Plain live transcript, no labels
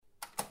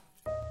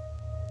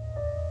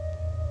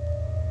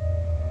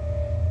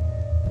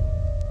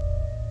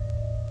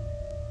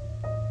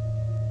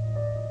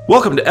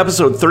Welcome to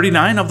episode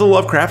 39 of the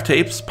Lovecraft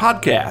Tapes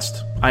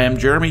podcast. I am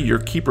Jeremy, your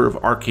keeper of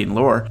arcane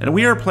lore, and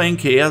we are playing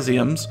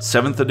Chaosium's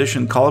 7th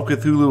edition Call of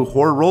Cthulhu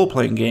horror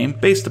role-playing game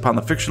based upon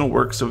the fictional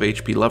works of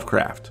H.P.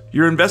 Lovecraft.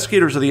 Your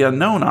investigators of the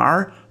unknown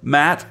are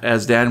Matt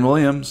as Dan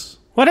Williams.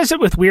 What is it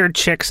with weird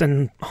chicks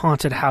and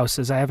haunted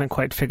houses? I haven't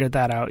quite figured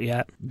that out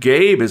yet.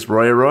 Gabe is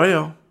Roy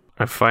Arroyo.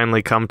 I've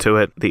finally come to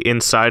it. The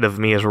inside of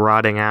me is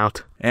rotting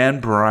out.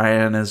 And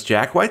Brian is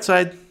Jack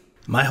Whiteside.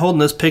 Am I holding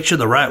this picture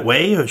the right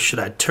way, or should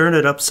I turn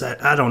it upside?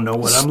 I don't know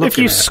what I'm looking at. If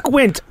you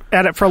squint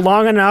at it for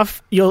long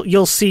enough,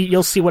 you'll see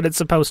what it's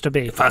supposed to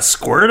be. If I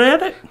squirt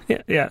at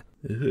it? Yeah.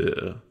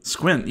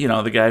 Squint,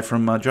 the guy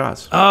from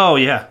Jaws. Oh,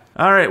 yeah.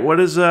 All right, what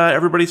does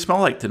everybody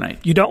smell like tonight?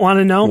 You don't want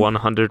to know?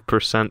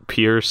 100%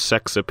 pure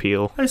sex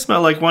appeal. I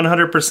smell like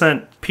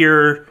 100%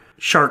 pure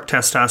shark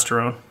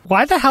testosterone.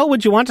 Why the hell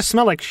would you want to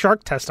smell like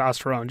shark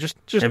testosterone? Just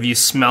Have you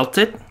smelt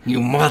it, you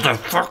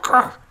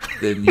motherfucker?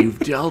 Then you've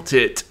dealt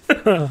it.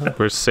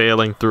 We're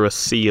sailing through a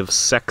sea of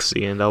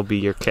sexy, and I'll be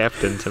your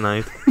captain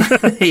tonight.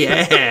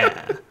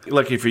 Yeah.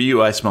 Lucky for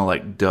you, I smell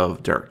like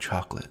Dove dark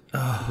chocolate.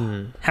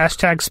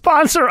 Hashtag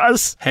sponsor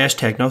us.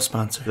 Hashtag no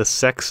sponsor. The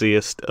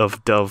sexiest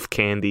of Dove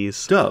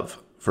candies.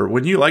 Dove, for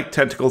when you like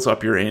tentacles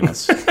up your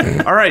anus.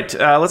 All right,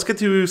 let's get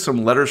to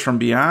some letters from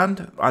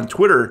beyond. On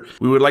Twitter,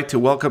 we would like to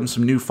welcome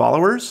some new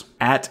followers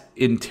at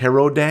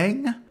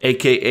Interodang,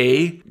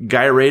 a.k.a.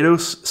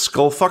 Gyrados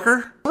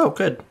Skullfucker. Oh,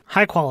 good.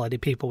 High quality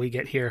people we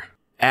get here.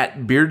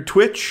 At Beard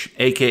Twitch,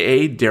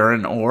 a.k.a.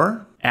 Darren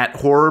Orr. At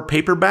Horror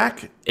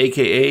Paperback,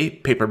 a.k.a.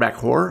 Paperback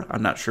Horror.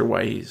 I'm not sure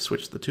why he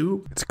switched the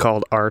two. It's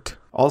called art.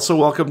 Also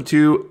welcome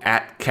to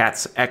at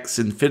Cats X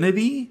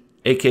Infinity,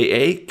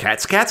 a.k.a.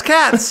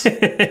 Cats.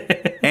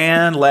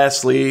 And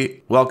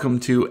lastly, welcome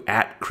to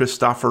at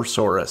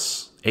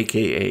Christophersaurus,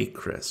 a.k.a.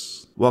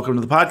 Chris. Welcome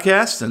to the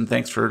podcast, and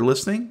thanks for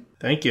listening.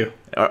 Thank you.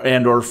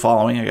 And or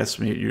following. I guess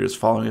you're just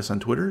following us on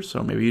Twitter,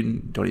 so maybe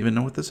you don't even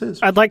know what this is.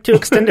 I'd like to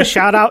extend a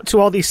shout out to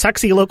all these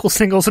sexy local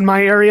singles in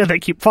my area that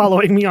keep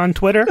following me on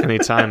Twitter.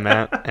 Anytime,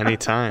 Matt.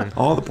 Anytime.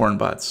 All the porn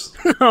bots.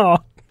 Oh.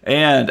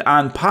 And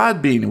on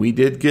Podbean, we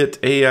did get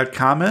a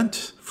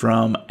comment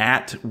from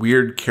at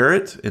Weird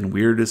Carrot, and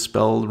weird is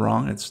spelled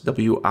wrong. It's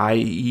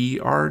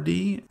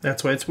W-I-E-R-D.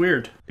 That's why it's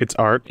weird. It's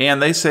art.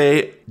 And they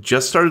say,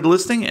 just started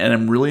listening, and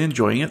I'm really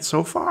enjoying it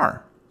so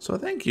far. So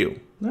thank you.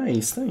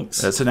 Nice,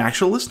 thanks. That's an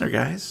actual listener,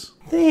 guys.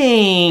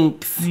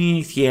 Thanks.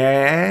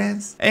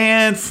 Yes.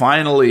 And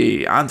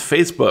finally, on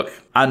Facebook,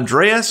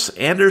 Andreas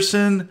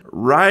Anderson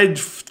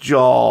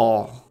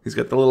Rijfjal. He's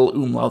got the little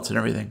umlauts and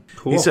everything.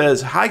 Cool. He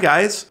says, hi,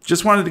 guys.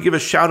 Just wanted to give a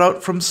shout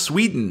out from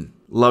Sweden.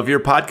 Love your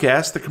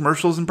podcast, the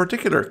commercials in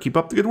particular. Keep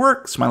up the good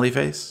work. Smiley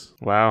face.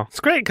 Wow. It's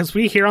great because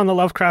we here on the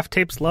Lovecraft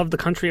Tapes love the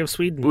country of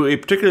Sweden. We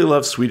particularly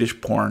love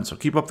Swedish porn, so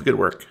keep up the good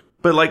work.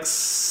 But like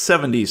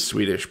 70s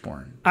Swedish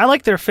porn. I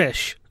like their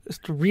fish. It's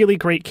really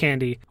great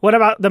candy. What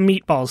about the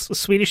meatballs? The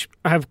Swedish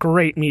have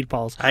great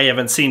meatballs. I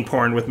haven't seen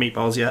porn with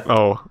meatballs yet.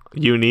 Oh,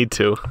 you need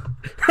to.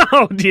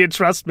 Oh, do you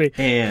trust me?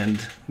 And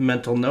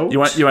mental note. You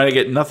want to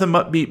get nothing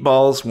but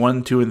meatballs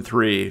 1, 2, and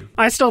 3.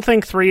 I still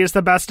think 3 is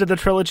the best of the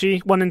trilogy.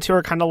 1 and 2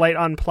 are kind of light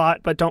on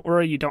plot, but don't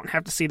worry, you don't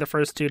have to see the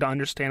first 2 to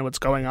understand what's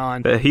going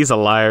on. He's a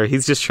liar.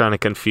 He's just trying to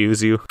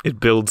confuse you. It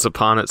builds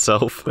upon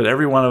itself. But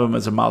every one of them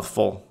is a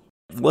mouthful.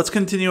 Let's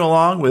continue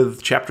along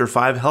with Chapter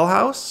 5, Hell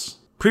House.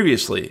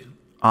 Previously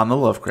on the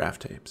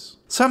Lovecraft Tapes.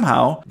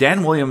 Somehow,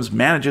 Dan Williams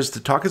manages to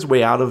talk his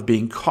way out of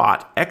being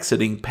caught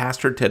exiting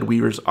Pastor Ted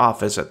Weaver's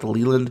office at the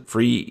Leland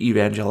Free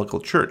Evangelical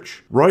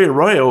Church. Roy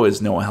Arroyo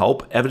is no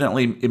help,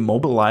 evidently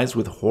immobilized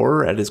with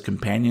horror at his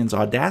companion's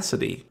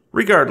audacity.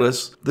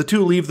 Regardless, the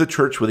two leave the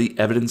church with the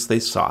evidence they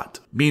sought.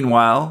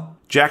 Meanwhile,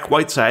 Jack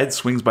Whiteside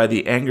swings by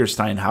the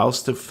Angerstein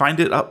house to find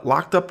it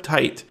locked up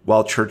tight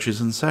while church is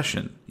in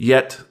session.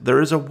 Yet, there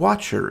is a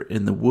watcher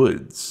in the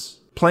woods.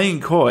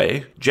 Playing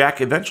coy, Jack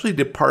eventually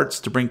departs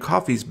to bring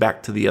coffees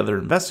back to the other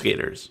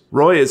investigators.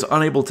 Roy is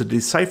unable to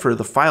decipher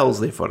the files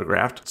they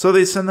photographed, so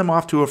they send them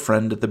off to a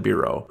friend at the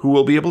Bureau, who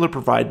will be able to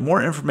provide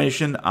more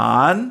information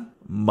on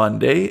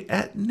Monday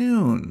at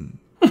noon.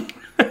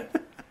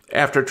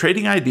 After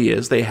trading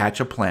ideas, they hatch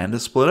a plan to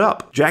split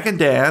up. Jack and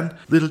Dan,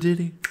 little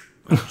ditty,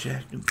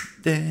 Jack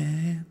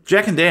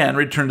and Dan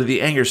return to the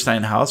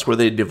Angerstein house where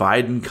they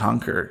divide and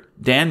conquer.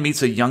 Dan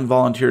meets a young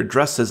volunteer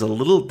dressed as a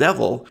little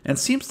devil and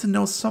seems to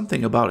know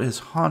something about his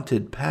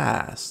haunted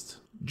past.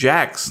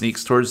 Jack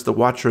sneaks towards the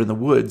watcher in the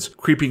woods,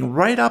 creeping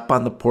right up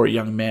on the poor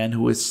young man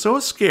who is so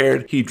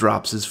scared he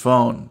drops his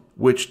phone,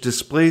 which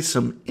displays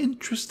some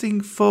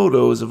interesting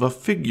photos of a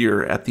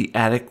figure at the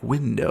attic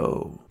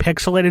window.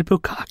 Pixelated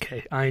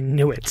bukkake. I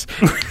knew it.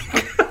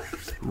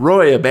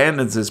 Roy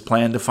abandons his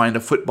plan to find a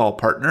football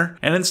partner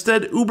and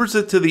instead Ubers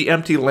it to the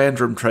empty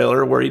Landrum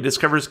trailer where he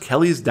discovers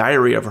Kelly's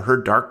diary of her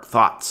dark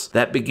thoughts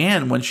that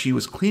began when she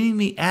was cleaning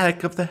the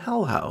attic of the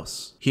Hell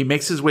House. He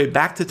makes his way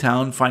back to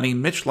town,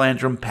 finding Mitch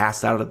Landrum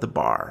passed out at the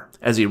bar.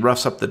 As he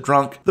roughs up the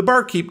drunk, the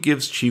barkeep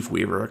gives Chief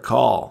Weaver a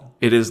call.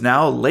 It is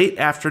now late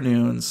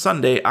afternoon,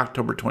 Sunday,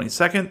 October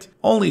 22nd,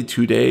 only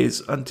 2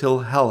 days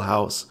until Hell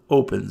House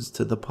opens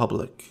to the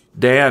public.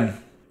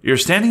 Dan, You're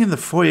standing in the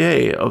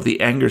foyer of the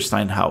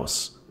Angerstein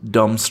house,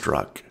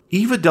 dumbstruck.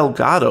 Eva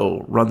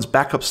Delgado runs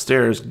back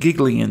upstairs,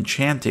 giggling and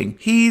chanting,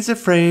 "He's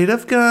afraid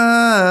of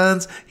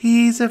guns!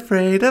 He's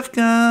afraid of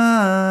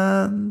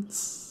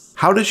guns!"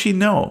 How does she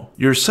know?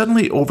 You're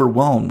suddenly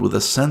overwhelmed with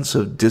a sense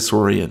of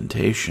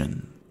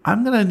disorientation.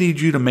 I'm going to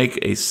need you to make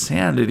a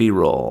sanity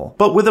roll,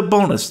 but with a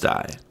bonus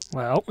die.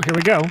 Well, here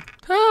we go.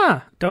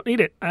 Don't need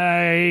it.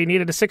 I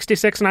needed a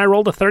 66 and I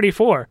rolled a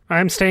 34.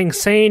 I'm staying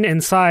sane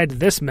inside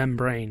this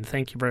membrane.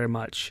 Thank you very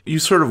much. You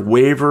sort of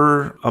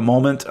waver a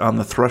moment on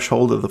the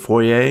threshold of the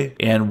foyer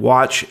and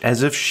watch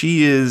as if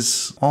she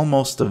is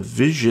almost a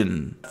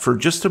vision. For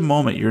just a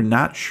moment, you're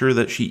not sure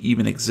that she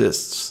even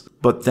exists.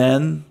 But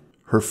then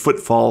her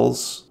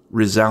footfalls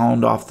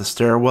resound off the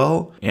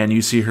stairwell and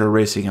you see her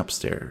racing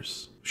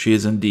upstairs. She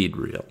is indeed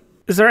real.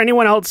 Is there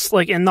anyone else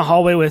in the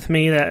hallway with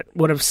me that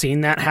would have seen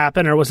that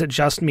happen, or was it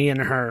just me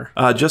and her?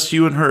 Just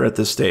you and her at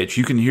this stage.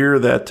 You can hear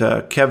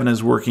that Kevin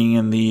is working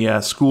in the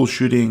school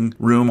shooting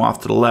room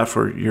off to the left,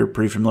 where you're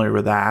pretty familiar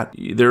with that.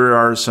 There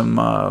are some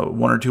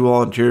one or two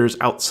volunteers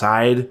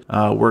outside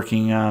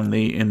working on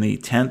in the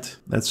tent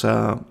that's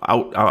out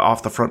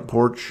off the front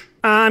porch.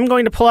 I'm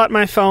going to pull out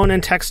my phone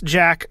and text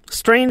Jack,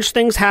 "Strange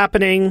things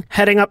happening,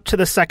 heading up to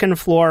the second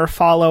floor,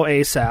 follow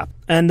ASAP."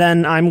 And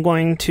then I'm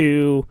going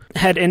to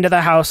head into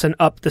the house and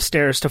up the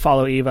stairs to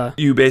follow Eva.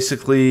 You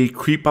basically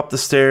creep up the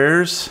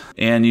stairs,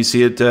 and you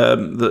see it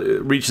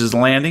reaches the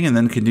landing and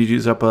then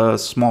continues up a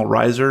small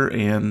riser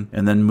and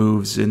then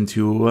moves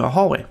into a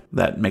hallway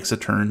that makes a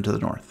turn to the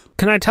north.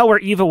 Can I tell where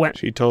Eva went?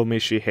 She told me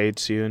she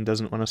hates you and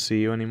doesn't want to see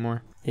you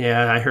anymore.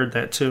 Yeah, I heard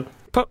that too.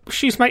 But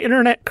she's my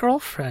internet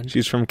girlfriend.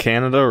 She's from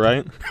Canada,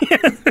 right?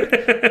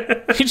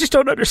 You just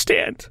don't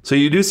understand. So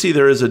you do see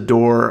there is a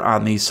door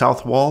on the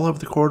south wall of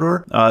the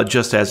corridor,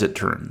 just as it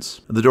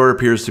turns. The door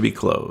appears to be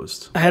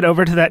closed. I head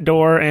over to that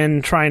door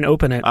and try and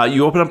open it.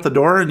 You open up the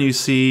door and you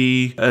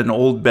see an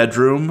old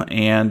bedroom,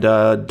 and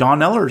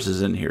Dawn Ellers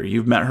is in here.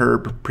 You've met her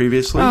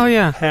previously. Oh,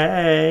 yeah.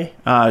 Hey.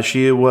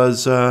 She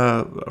was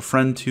a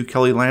friend to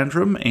Kelly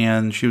Landrum,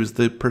 and she was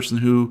the person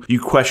who you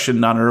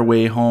questioned on her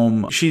way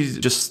home. She's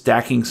just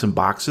stacking some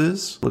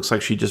boxes. Looks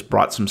like she just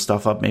brought some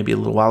stuff up maybe a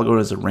little while ago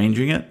and is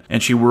arranging it.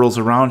 And she whirls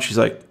around. She's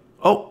like,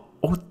 oh,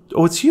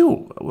 it's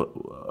you.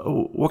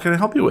 What can I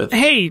help you with?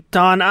 Hey,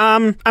 Dawn.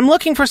 I'm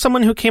looking for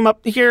someone who came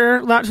up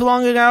here not too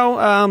long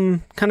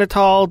ago. Kind of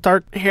tall,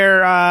 dark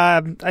hair.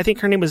 I think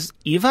her name was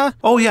Eva.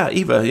 Oh, yeah,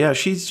 Eva. Yeah,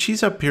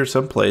 she's up here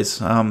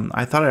someplace.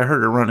 I thought I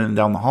heard her running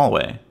down the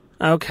hallway.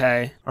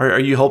 Okay. Are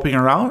you helping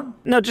her out?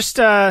 No, just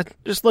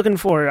looking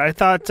for her. I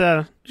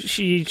thought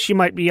she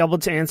might be able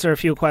to answer a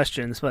few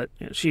questions, but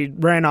she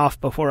ran off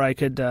before I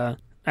could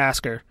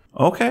ask her.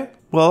 Okay.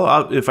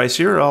 Well, if I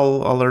see her, I'll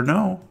let her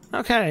know.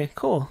 Okay,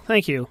 cool.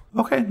 Thank you.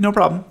 Okay, no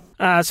problem.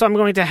 So I'm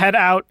going to head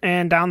out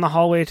and down the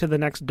hallway to the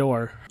next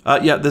door.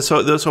 Yeah, this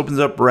opens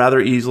up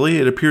rather easily.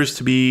 It appears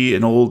to be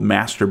an old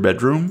master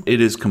bedroom.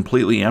 It is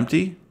completely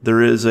empty.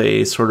 There is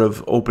a sort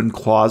of open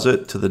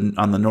closet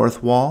on the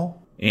north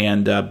wall,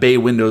 and bay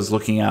windows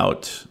looking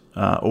out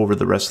over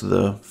the rest of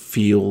the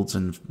fields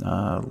and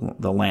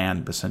the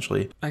land,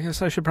 essentially. I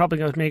guess I should probably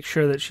go make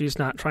sure that she's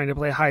not trying to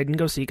play hide and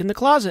go seek in the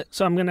closet.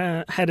 So I'm going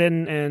to head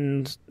in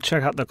and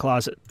check out the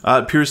closet. It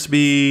appears to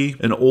be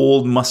an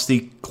old,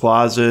 musty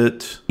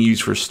closet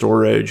used for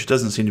storage.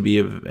 Doesn't seem to be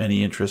of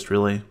any interest,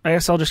 really. I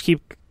guess I'll just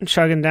keep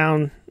chugging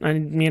down. I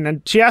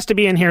mean, she has to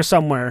be in here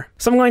somewhere.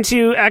 So I'm going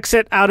to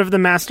exit out of the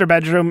master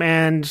bedroom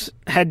and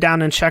head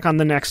down and check on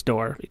the next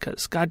door,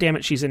 because,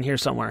 goddammit, she's in here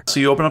somewhere. So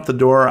you open up the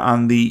door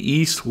on the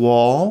east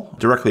wall,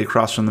 directly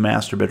across from the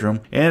master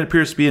bedroom, and it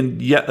appears to be in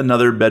yet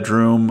another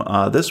bedroom.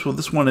 This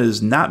one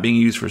is not being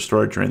used for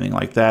storage or anything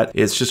like that.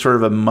 It's just sort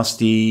of a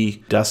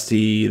musty,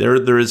 dusty.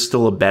 There is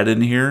still a bed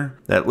in here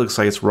that looks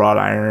like it's wrought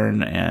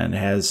iron and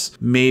has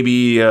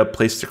maybe a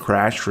place to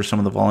crash for some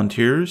of the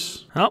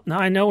volunteers. Oh, now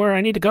I know where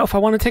I need to go if I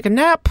want to take a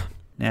nap.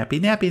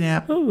 Nappy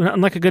nap. Ooh,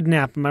 nothing like a good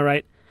nap, am I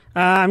right?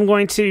 I'm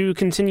going to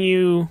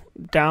continue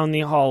down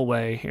the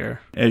hallway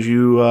here. As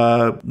you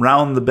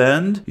round the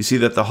bend, you see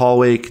that the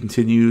hallway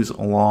continues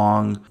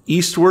along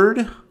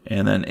eastward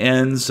and then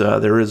ends.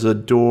 There is a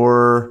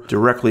door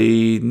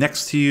directly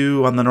next to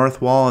you on the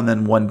north wall, and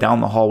then one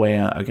down the hallway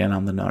again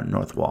on the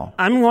north wall.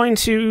 I'm going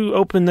to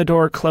open the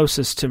door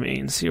closest to me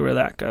and see where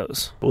that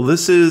goes. Well,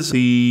 this is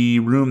the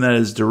room that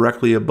is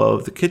directly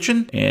above the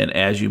kitchen, and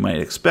as you might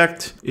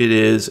expect, it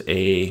is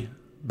a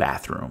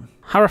bathroom.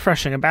 How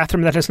refreshing. A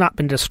bathroom that has not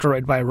been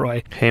destroyed by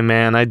Roy. Hey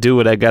man, I do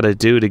what I gotta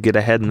do to get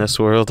ahead in this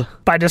world.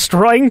 By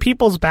destroying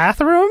people's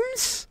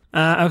bathrooms?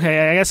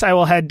 Okay, I guess I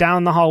will head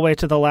down the hallway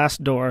to the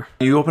last door.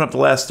 You open up the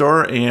last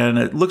door, and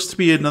it looks to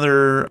be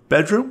another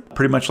bedroom,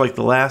 pretty much like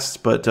the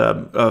last, but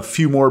a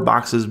few more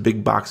boxes,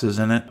 big boxes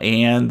in it.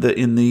 And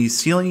in the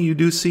ceiling, you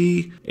do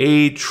see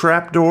a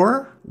trap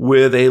door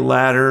with a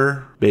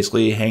ladder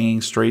basically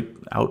hanging straight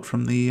out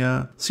from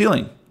the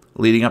ceiling,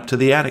 leading up to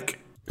the attic.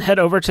 head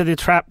over to the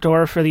trap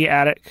door for the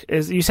attic.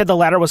 You said the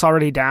ladder was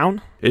already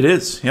down? It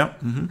is, yep.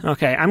 Mm-hmm.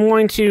 Okay, I'm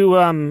going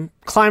to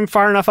climb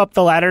far enough up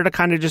the ladder to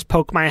kind of just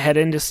poke my head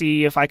in to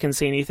see if I can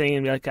see anything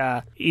and be like,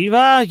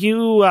 Eva,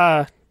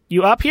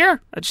 you up here?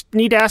 I just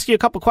need to ask you a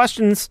couple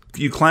questions.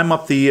 You climb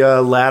up the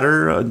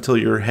ladder until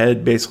your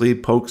head basically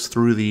pokes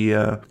through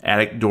the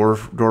attic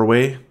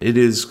doorway. It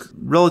is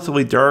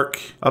relatively dark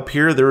up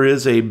here. There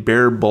is a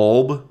bare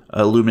bulb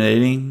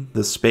illuminating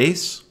the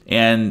space,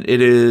 and it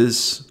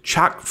is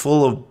chock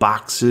full of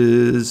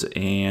boxes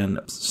and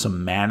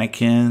some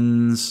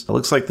mannequins. It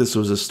looks like this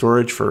was a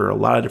storage for a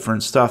lot of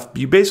different stuff.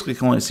 You basically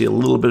can only see a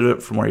little bit of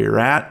it from where you're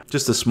at.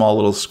 Just a small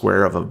little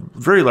square of a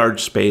very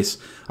large space.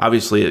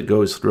 Obviously, it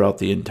goes throughout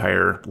the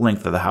entire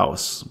length of the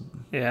house.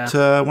 Yeah.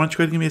 So, why don't you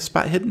go ahead and give me a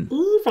spot hidden?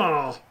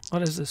 Eva!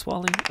 What is this,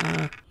 Wally?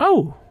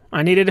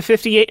 I needed a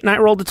 58 and I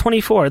rolled a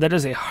 24. That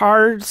is a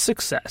hard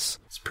success.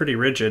 It's pretty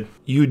rigid.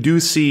 You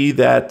do see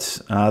that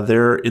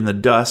there in the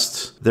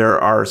dust, there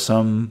are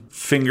some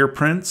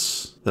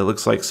fingerprints that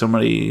looks like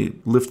somebody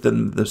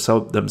lifted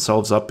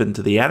themselves up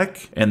into the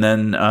attic, and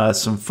then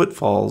some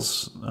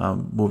footfalls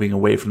moving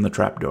away from the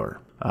trapdoor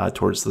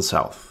towards the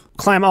south.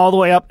 Climb all the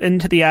way up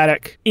into the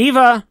attic.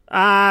 Eva,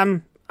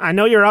 I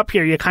know you're up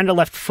here. You kind of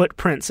left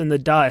footprints in the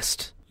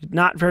dust. You're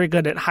not very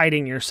good at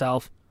hiding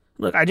yourself.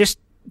 Look, I just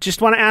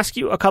want to ask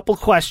you a couple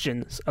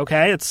questions,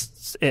 okay?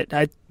 It's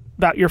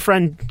about your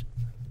friend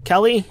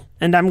Kelly,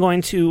 and I'm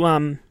going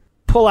to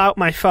pull out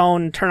my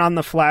phone, turn on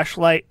the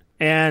flashlight,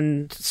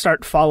 and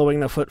start following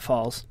the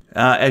footfalls.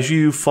 As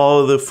you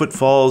follow the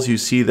footfalls, you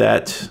see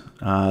that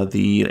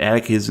the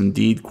attic is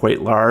indeed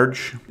quite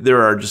large.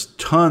 There are just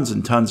tons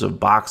and tons of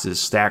boxes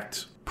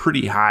stacked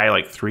pretty high,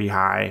 like 3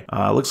 high.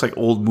 Looks like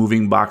old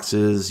moving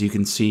boxes. You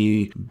can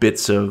see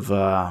bits of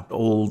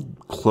old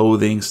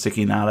clothing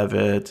sticking out of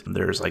it.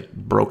 There's like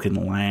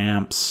broken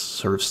lamps,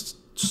 sort of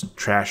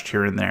trashed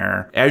here and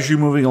there. As you're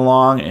moving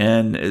along,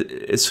 and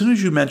as soon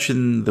as you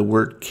mention the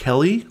word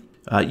Kelly,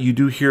 you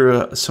do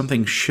hear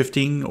something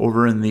shifting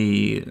over in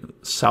the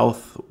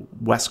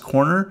southwest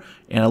corner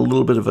and a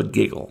little bit of a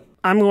giggle.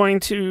 I'm going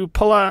to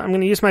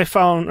use my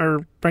phone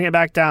or bring it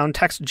back down,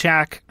 text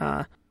Jack,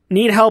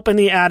 need help in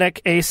the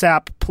attic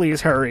ASAP,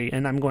 please hurry,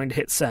 and I'm going to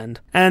hit send.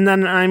 And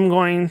then I'm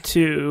going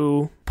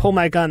to pull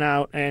my gun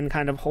out and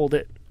kind of hold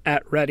it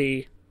at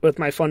ready with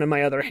my phone in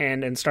my other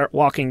hand and start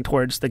walking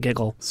towards the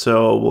giggle.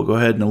 So we'll go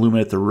ahead and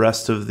illuminate the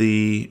rest of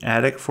the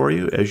attic for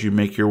you as you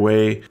make your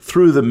way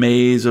through the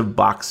maze of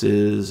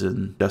boxes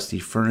and dusty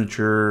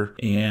furniture.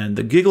 And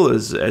the giggle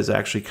is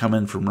actually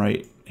coming from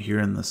right here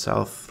in the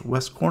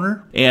southwest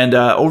corner. And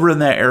over in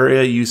that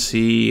area, you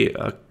see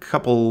a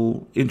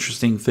couple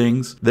interesting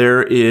things.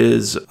 There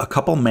is a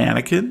couple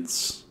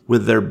mannequins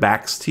with their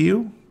backs to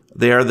you.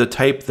 They are the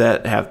type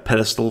that have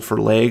pedestal for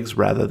legs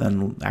rather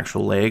than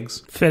actual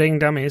legs. Fitting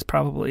dummies,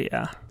 probably,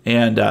 yeah.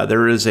 And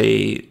there is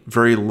a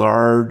very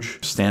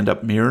large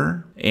stand-up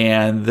mirror.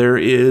 And there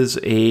is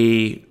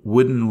a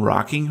wooden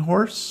rocking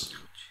horse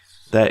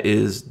that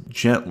is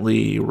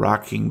gently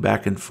rocking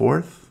back and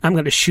forth. I'm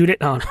going to shoot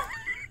it on.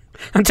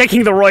 I'm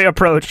taking the Roy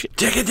approach.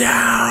 Take it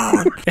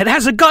down! It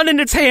has a gun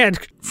in its hand!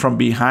 From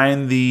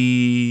behind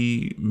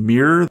the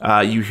mirror,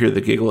 you hear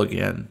the giggle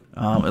again.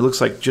 It looks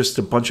like just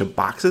a bunch of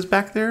boxes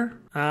back there.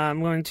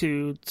 I'm going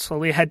to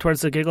slowly head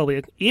towards the giggle.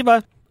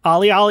 Eva,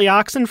 Ollie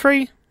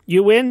Oxenfree,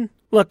 you win?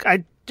 Look,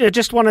 I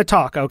just want to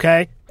talk,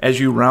 okay? As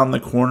you round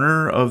the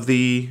corner of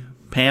the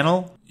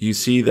panel, you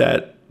see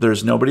that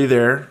there's nobody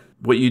there.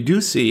 What you do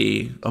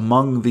see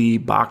among the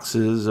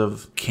boxes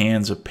of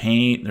cans of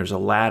paint, there's a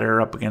ladder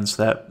up against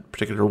that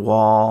particular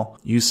wall.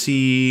 You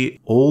see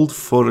old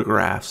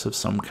photographs of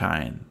some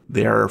kind.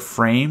 They are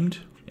framed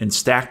and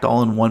stacked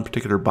all in one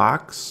particular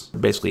box,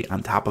 basically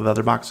on top of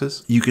other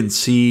boxes. You can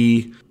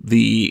see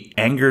the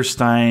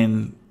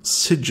Angerstein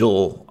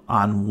sigil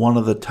on one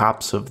of the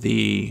tops of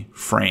the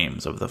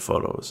frames of the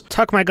photos.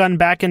 Tuck my gun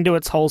back into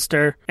its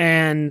holster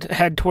and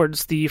head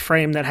towards the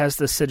frame that has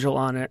the sigil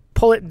on it.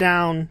 Pull it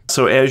down.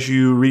 So as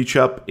you reach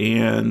up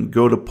and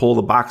go to pull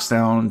the box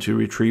down to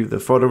retrieve the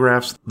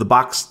photographs, the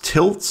box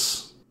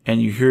tilts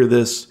and you hear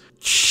this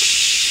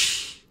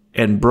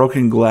and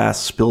broken glass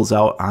spills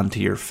out onto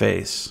your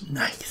face.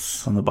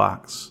 Nice. From the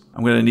box.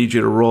 I'm going to need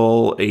you to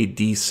roll a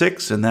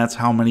d6, and that's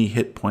how many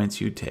hit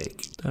points you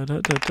take.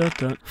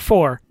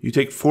 4. You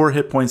take 4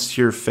 hit points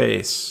to your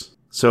face.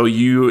 So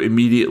you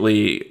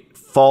immediately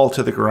fall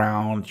to the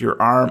ground.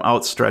 Your arm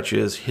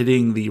outstretches,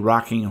 hitting the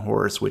rocking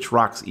horse, which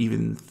rocks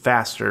even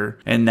faster.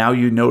 And now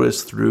you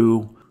notice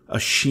through a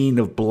sheen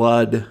of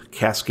blood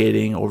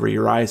cascading over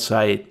your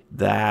eyesight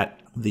that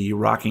the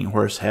rocking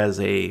horse has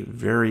a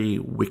very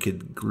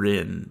wicked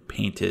grin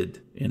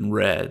painted in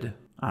red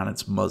on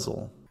its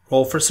muzzle.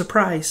 Roll for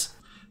surprise.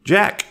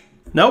 Jack.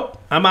 Nope,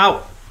 I'm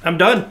out. I'm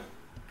done.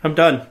 I'm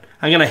going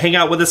to hang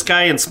out with this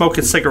guy and smoke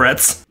his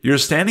cigarettes. You're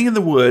standing in the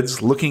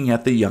woods looking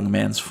at the young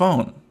man's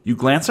phone. You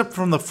glance up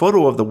from the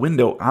photo of the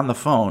window on the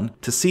phone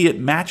to see it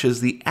matches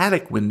the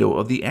attic window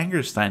of the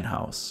Angerstein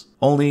house.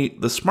 Only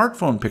the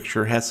smartphone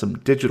picture has some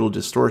digital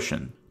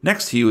distortion.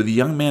 Next to you, the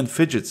young man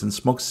fidgets and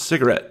smokes a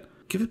cigarette.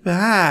 Give it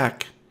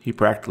back, he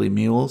practically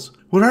mewls.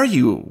 What are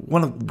you,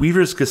 one of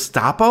Weaver's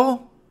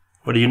Gestapo?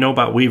 What do you know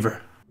about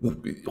Weaver?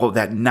 Oh,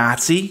 that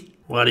Nazi?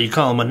 Why do you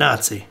call him a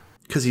Nazi?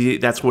 Because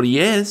that's what he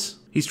is.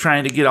 He's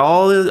trying to get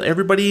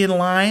everybody in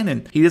line,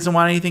 and he doesn't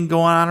want anything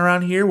going on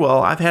around here.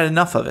 Well, I've had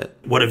enough of it.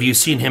 What have you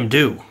seen him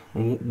do?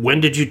 When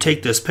did you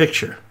take this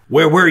picture?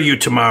 Where were you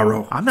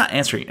tomorrow? I'm not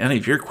answering any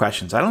of your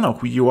questions. I don't know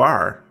who you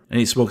are. And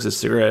he smokes a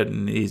cigarette,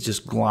 and he's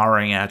just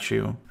glowering at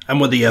you. I'm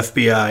with the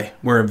FBI.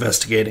 We're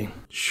investigating.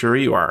 Sure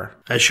you are.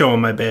 I show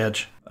him my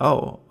badge.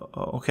 Oh,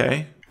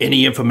 okay.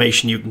 Any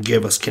information you can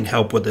give us can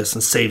help with this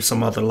and save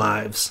some other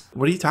lives.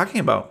 What are you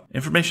talking about?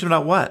 Information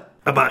about what?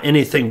 About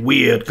anything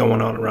weird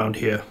going on around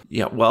here.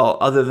 Yeah, well,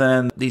 other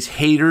than these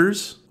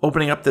haters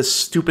opening up this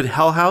stupid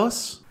hell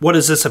house? What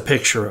is this a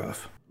picture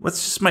of?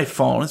 It's just my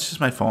phone.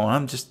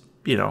 I'm just,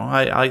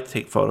 I like to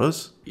take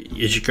photos.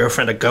 Is your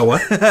girlfriend a goer?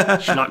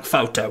 She like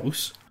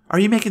photos. Are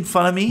you making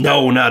fun of me?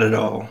 No, not at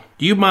all.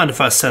 Do you mind if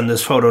I send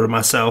this photo to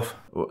myself?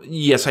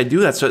 Yes, I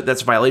do. That's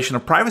a violation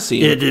of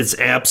privacy. It is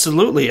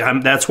absolutely.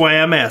 That's why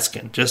I'm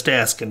asking. Just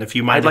asking if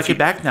you mind. I'd like it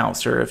back now,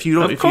 sir. If you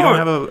don't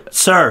have a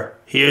sir,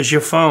 here's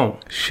your phone.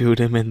 Shoot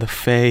him in the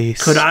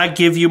face. Could I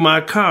give you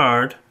my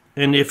card?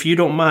 And if you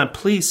don't mind,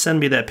 please send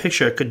me that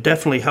picture. It could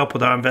definitely help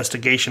with our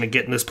investigation of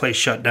getting this place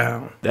shut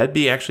down. That'd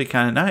be actually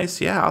kind of nice.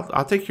 Yeah,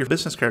 I'll take your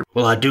business card.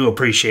 Well, I do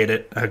appreciate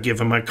it. I'll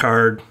give him my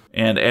card.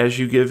 And as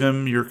you give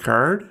him your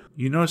card,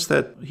 you notice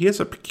that he has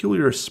a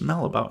peculiar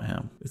smell about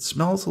him. It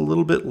smells a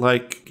little bit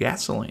like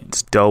gasoline.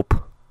 It's dope.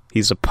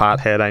 He's a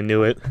pothead, I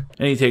knew it.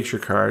 And he takes your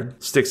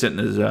card, sticks it in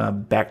his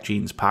back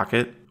jeans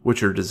pocket,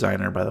 which are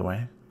designer, by the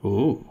way.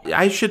 Ooh.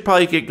 I should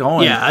probably get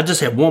going. Yeah, I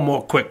just have one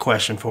more quick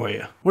question for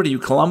you. What are you,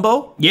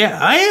 Columbo? Yeah,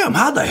 I am.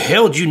 How the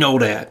hell did you know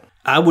that?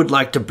 I would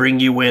like to bring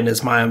you in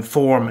as my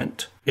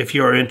informant, if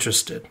you're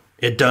interested.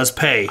 It does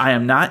pay. I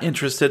am not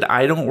interested.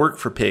 I don't work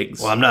for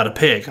pigs. Well, I'm not a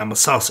pig. I'm a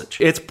sausage.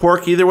 It's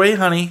pork either way,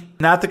 honey.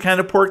 Not the kind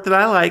of pork that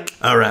I like.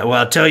 All right, well,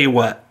 I'll tell you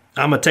what.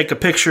 I'm going to take a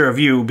picture of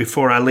you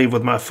before I leave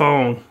with my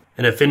phone.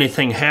 And if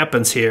anything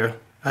happens here,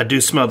 I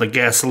do smell the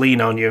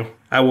gasoline on you.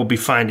 I will be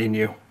finding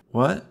you.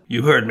 What?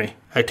 You heard me.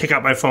 I take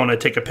out my phone, I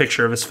take a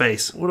picture of his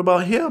face. What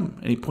about him?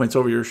 And he points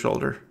over your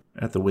shoulder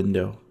at the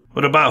window.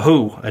 What about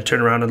who? I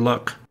turn around and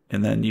look.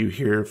 And then you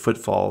hear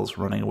footfalls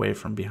running away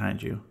from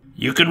behind you.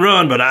 You can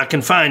run, but I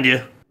can find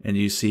you. And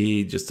you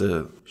see just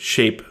a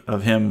shape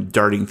of him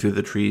darting through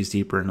the trees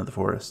deeper into the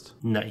forest.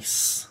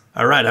 Nice.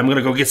 All right, I'm going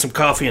to go get some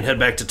coffee and head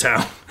back to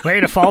town. Way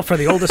to fall for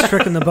the oldest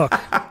trick in the book.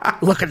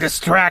 Look, a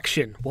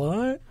distraction.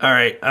 What? All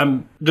right,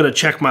 I'm going to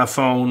check my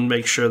phone,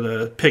 make sure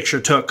the picture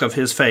took of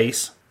his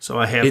face. So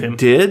I have him. It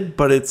did,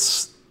 but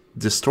it's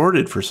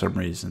distorted for some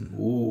reason.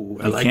 Ooh,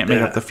 I you like can't that.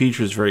 make out the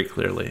features very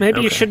clearly.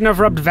 Maybe you shouldn't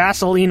have rubbed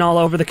Vaseline all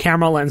over the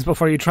camera lens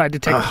before you tried to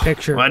take the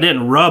picture. Well, I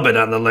didn't rub it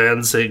on the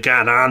lens. It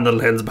got on the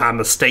lens by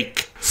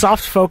mistake.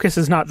 Soft focus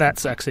is not that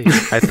sexy.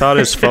 I thought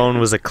his phone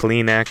was a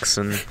Kleenex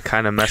and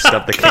kind of messed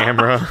up the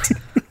camera.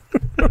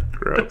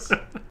 Gross.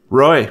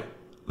 Roy,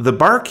 the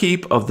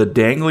barkeep of the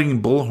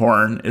Dangling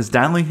Bullhorn is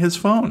dialing his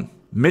phone.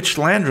 Mitch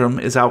Landrum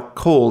is out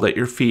cold at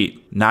your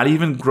feet, not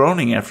even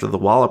groaning after the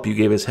wallop you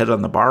gave his head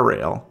on the bar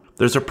rail.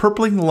 There's a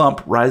purpling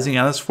lump rising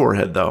on his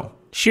forehead, though.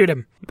 Shoot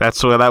him. That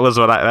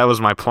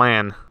was my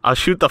plan. I'll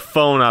shoot the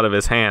phone out of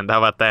his hand.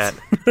 How about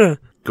that?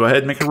 Go ahead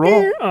and make a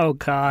roll. Oh,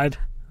 God.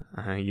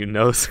 You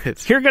knows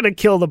it. You're going to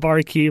kill the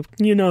barkeep.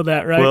 You know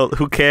that, right? Well,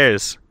 who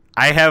cares?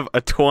 I have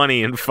a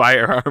 20 in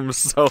firearms,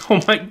 so... Oh,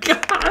 my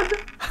God.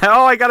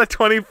 Oh, I got a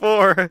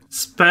 24.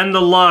 Spend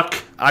the luck.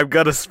 I've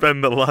got to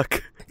spend the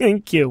luck.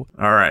 Thank you.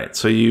 All right,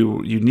 so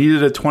you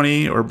needed a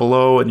 20 or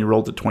below, and you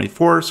rolled a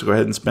 24, so go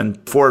ahead and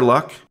spend 4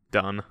 luck.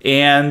 Done.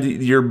 And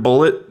your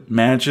bullet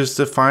manages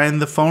to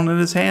find the phone in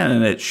his hand,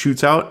 and it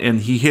shoots out, and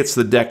he hits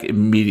the deck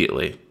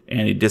immediately,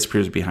 and he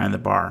disappears behind the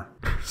bar.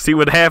 See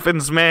what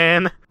happens,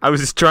 man? I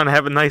was just trying to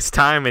have a nice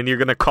time, and you're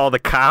going to call the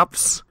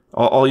cops?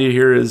 All you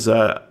hear is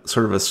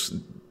sort of a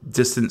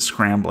distant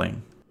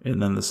scrambling,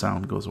 and then the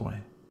sound goes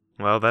away.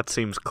 Well, that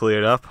seems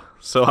cleared up,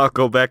 so I'll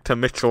go back to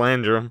Mitch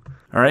Landrum.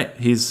 All right,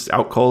 he's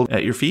out cold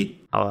at your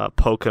feet. I'll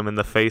poke him in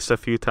the face a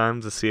few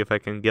times to see if I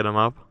can get him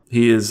up.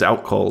 He is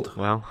out cold.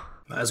 Well,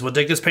 might as well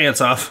take his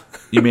pants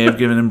off. You may have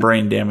given him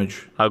brain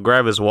damage. I'll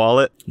grab his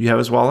wallet. You have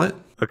his wallet?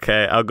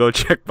 Okay, I'll go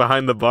check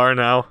behind the bar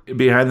now.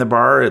 Behind the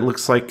bar, it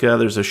looks like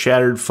there's a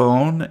shattered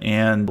phone,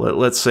 and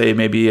let's say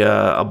maybe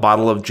a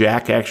bottle of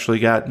Jack actually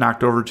got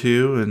knocked over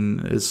too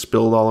and is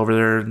spilled all over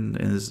there and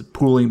is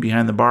pooling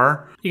behind the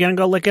bar. You gonna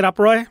go lick it up,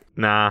 Roy?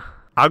 Nah.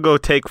 I'll go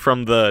take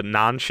from the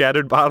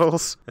non-shattered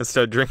bottles and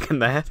start drinking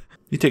that.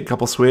 You take a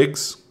couple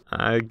swigs.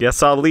 I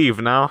guess I'll leave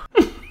now.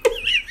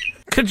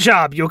 Good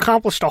job. You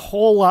accomplished a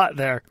whole lot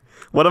there.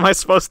 What am I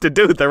supposed to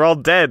do? They're all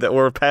dead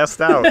or passed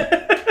out.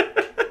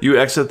 You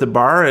exit the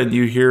bar and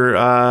you hear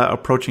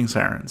approaching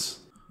sirens.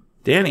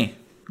 Danny,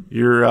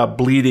 you're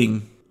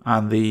bleeding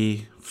on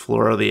the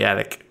floor of the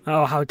attic.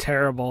 Oh, how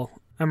terrible.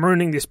 I'm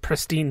ruining these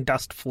pristine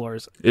dust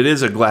floors. It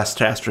is a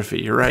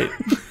Glasstastrophy, you're right.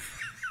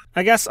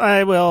 I guess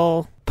I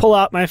will pull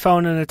out my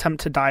phone and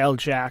attempt to dial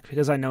Jack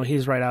because I know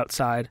he's right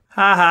outside.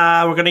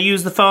 Haha, we're going to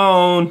use the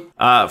phone.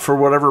 For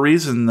whatever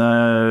reason,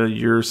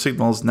 your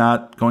signal's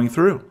not going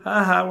through.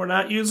 Haha, we're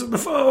not using the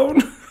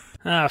phone.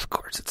 Of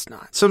course it's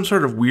not. Some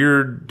sort of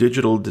weird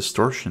digital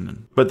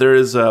distortion. But there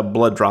is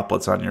blood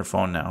droplets on your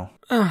phone now.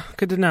 Oh,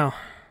 good to know.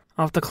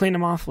 I'll have to clean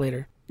them off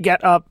later.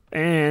 Get up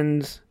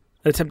and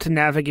attempt to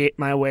navigate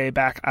my way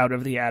back out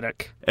of the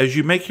attic. As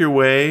you make your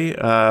way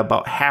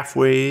about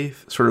halfway,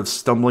 sort of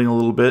stumbling a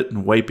little bit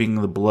and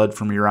wiping the blood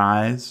from your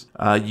eyes,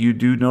 you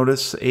do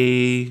notice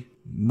a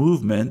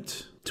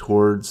movement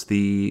towards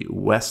the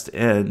west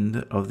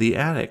end of the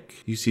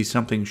attic. You see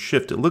something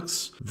shift. It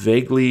looks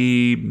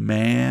vaguely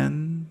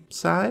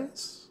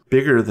man-size,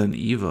 bigger than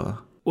Eva.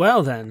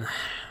 Well then,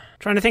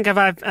 trying to think if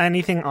I have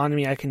anything on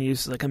me I can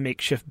use like a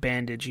makeshift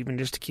bandage, even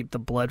just to keep the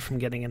blood from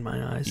getting in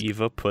my eyes.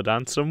 Eva put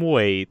on some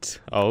weight.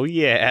 Oh,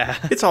 yeah.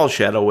 It's all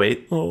shadow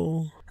weight.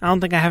 Oh, I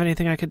don't think I have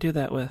anything I could do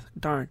that with.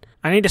 Darn.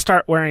 I need to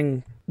start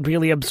wearing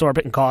really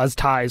absorbent gauze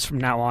ties from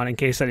now on in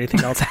case anything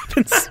else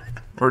happens.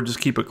 Or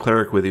just keep a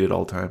cleric with you at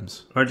all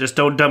times. Or just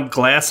don't dump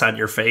glass on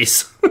your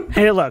face.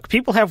 Hey, look,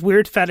 people have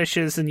weird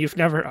fetishes and you've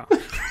never... Oh.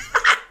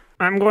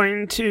 I'm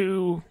going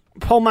to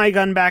pull my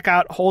gun back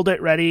out, hold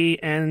it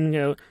ready, and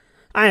go,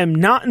 I am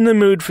not in the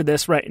mood for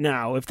this right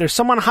now. If there's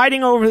someone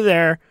hiding over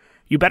there,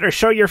 you better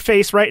show your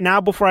face right now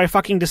before I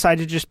fucking decide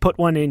to just put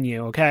one in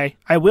you, okay?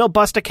 I will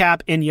bust a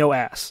cap in yo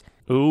ass.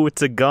 Ooh,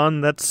 it's a gun.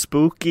 That's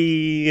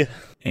spooky.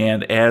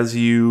 And as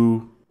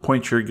you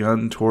point your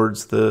gun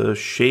towards the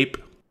shape,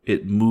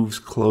 it moves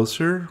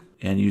closer,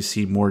 and you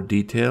see more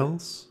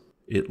details.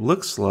 It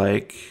looks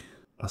like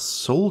a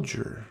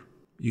soldier.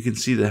 You can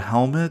see the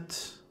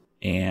helmet,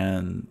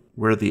 and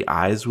where the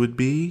eyes would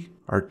be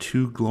are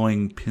two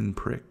glowing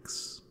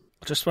pinpricks.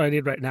 Just what I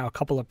need right now, a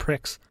couple of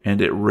pricks. And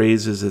it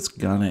raises its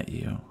gun at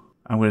you.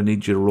 I'm going to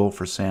need you to roll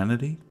for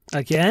sanity.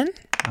 Again?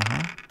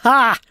 Uh-huh.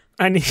 Ha!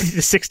 I needed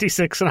a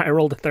 66 and I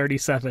rolled a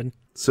 37.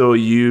 So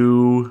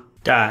you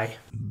Die.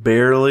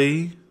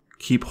 barely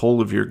keep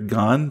hold of your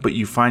gun, but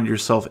you find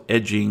yourself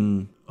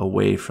edging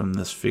away from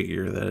this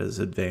figure that is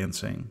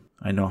advancing.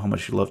 I know how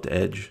much you love to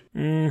edge.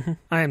 Mm-hmm.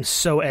 I am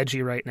so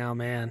edgy right now,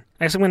 man.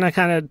 I guess I'm going to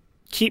kind of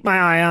keep my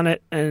eye on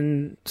it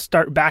and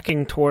start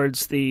backing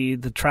towards the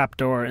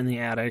trapdoor in the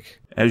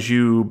attic. As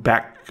you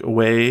back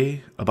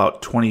away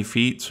about 20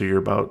 feet, so you're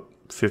about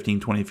 15,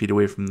 20 feet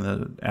away from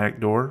the attic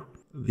door,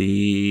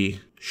 the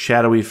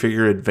shadowy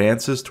figure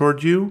advances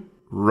toward you,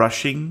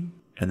 rushing,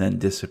 and then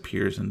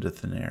disappears into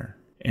thin air.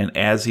 And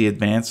as he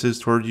advances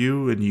toward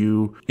you and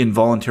you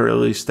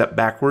involuntarily step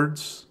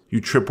backwards,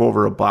 you trip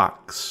over a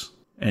box.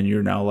 And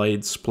you're now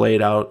laid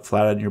splayed out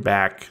flat on your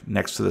back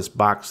next to this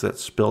box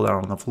that's spilled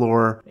out on the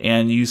floor.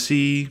 And you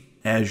see,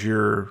 as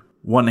your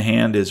one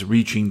hand is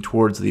reaching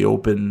towards the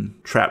open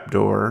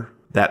trapdoor,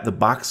 that the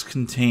box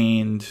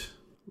contained,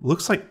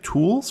 looks like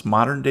tools,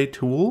 modern day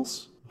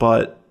tools,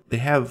 but they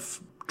have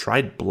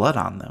dried blood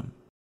on them.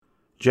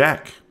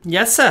 Jack.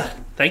 Yes, sir.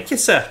 Thank you,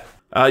 sir.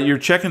 You're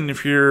checking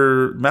if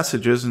your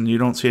messages, and you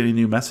don't see any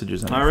new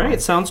messages on your All right, phone.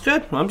 sounds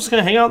good. I'm just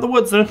going to hang out in the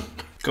woods then.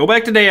 Go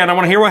back to Dan. I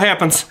want to hear what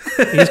happens.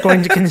 He's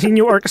going to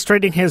continue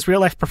orchestrating his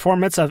real-life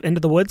performance of Into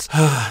the Woods. All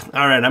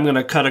right, I'm going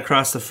to cut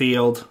across the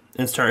field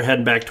and start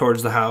heading back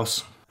towards the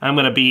house. I'm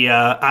going to be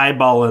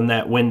eyeballing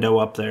that window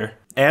up there.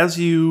 As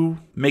you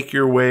make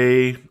your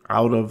way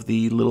out of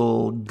the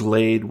little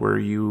glade where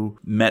you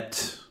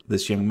met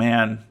this young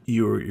man,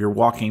 you're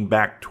walking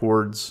back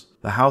towards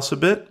the house a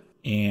bit,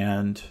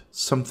 and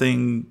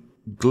something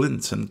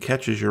glints and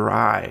catches your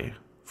eye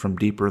from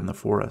deeper in the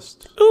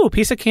forest. Ooh,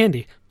 piece of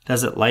candy.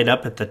 Does it light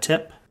up at the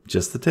tip?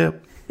 Just the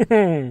tip.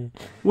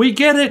 We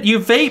get it, you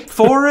vape,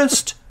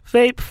 Forest.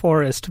 Vape,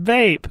 Forest,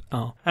 vape.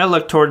 Oh. I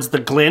look towards the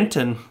glint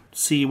and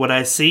see what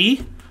I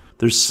see.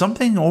 There's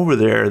something over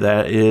there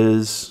that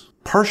is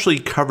partially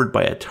covered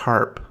by a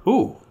tarp,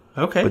 Ooh,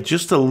 okay. but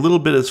just a little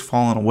bit has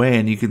fallen away,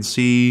 and you can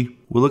see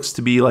what looks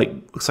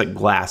like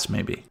glass,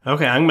 maybe.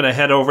 Okay, I'm going to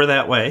head over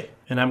that way,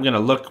 and I'm going to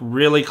look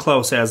really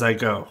close as I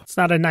go. It's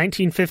not a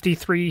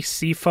 1953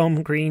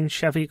 seafoam green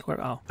Chevy.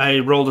 Oh. I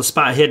rolled a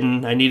spot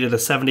hidden. I needed a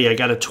 70. I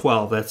got a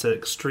 12. That's an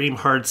extreme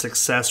hard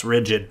success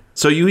rigid.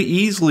 So you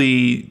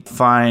easily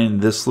find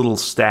this little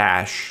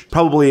stash,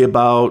 probably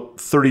about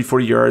 30,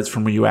 40 yards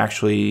from where you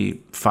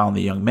actually found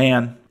the young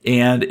man.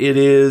 And it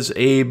is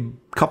a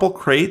couple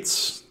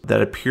crates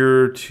that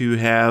appear to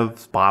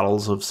have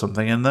bottles of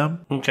something in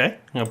them. Okay,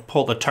 I'm going to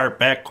pull the tarp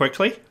back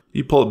quickly.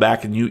 You pull it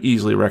back and you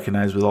easily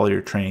recognize with all your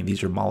training,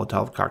 these are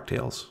Molotov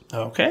cocktails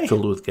Okay.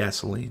 filled with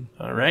gasoline.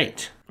 All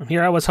right.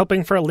 Here I was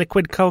hoping for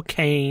liquid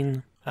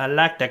cocaine. I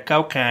like the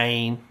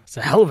cocaine. It's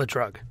a hell of a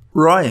drug.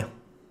 Roy,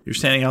 you're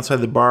standing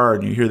outside the bar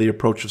and you hear the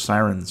approach of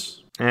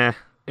sirens.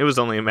 It was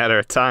only a matter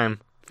of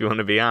time, if you want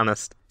to be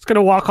honest. It's going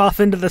to walk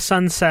off into the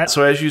sunset.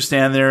 So as you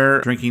stand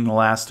there drinking the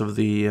last of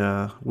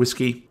the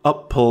whiskey,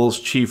 up pulls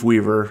Chief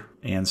Weaver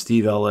and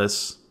Steve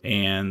Ellis,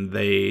 and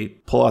they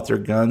pull out their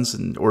guns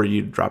and order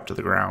you to drop to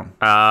the ground.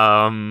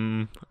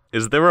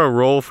 Is there a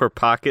roll for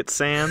pocket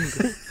sand?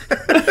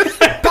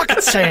 Pocket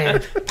Pocket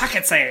sand.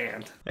 Pocket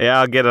sand. Yeah,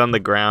 I'll get on the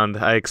ground.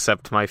 I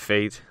accept my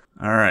fate.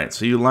 All right,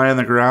 so you lie on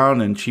the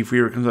ground, and Chief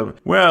Weaver comes up.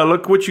 Well,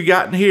 look what you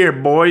got in here,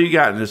 boy. You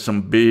got into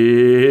some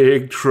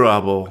big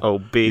trouble. Oh,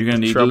 big You're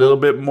going to need trouble? a little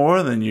bit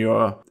more than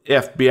your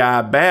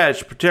FBI badge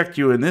to protect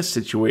you in this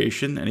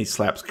situation. And he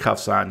slaps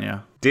cuffs on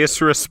you.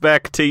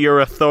 Disrespect to your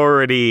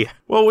authority.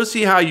 Well, we'll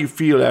see how you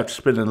feel after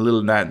spending a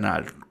little night in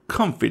our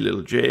comfy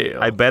little jail.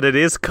 I bet it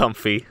is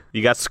comfy.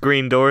 You got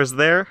screen doors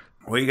there?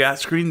 We got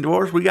screen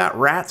doors, we got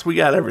rats, we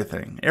got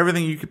everything.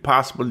 Everything you could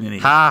possibly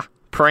need. Ha!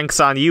 Pranks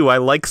on you. I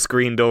like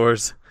screen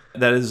doors.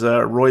 That is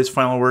Roy's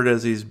final word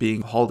as he's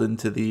being hauled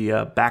into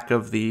the back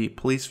of the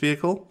police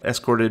vehicle,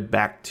 escorted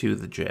back to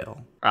the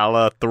jail.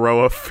 I'll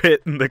throw a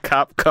fit in the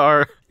cop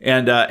car.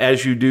 And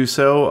as you do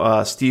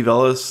so, Steve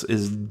Ellis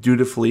is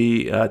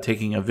dutifully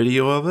taking a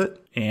video of it,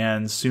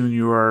 and soon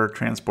you are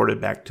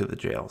transported back to the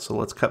jail. So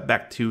let's cut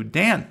back to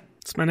Dan.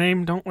 It's my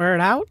name, don't wear it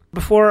out.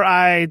 Before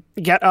I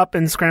get up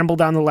and scramble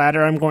down the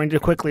ladder, I'm going to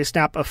quickly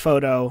snap a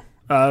photo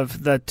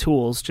of the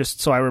tools,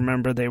 just so I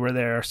remember they were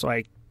there, so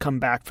I come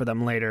back for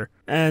them later.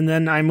 And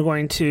then I'm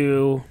going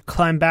to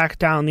climb back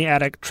down the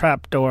attic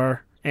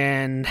trapdoor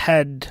and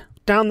head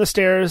down the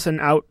stairs and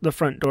out the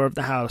front door of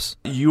the house.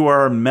 You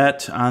are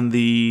met on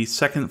the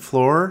second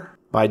floor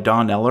by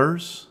Dawn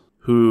Ellers,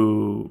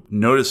 who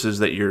notices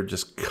that you're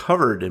just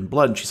covered in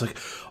blood. And she's like,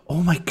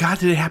 oh my God,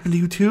 did it happen to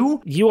you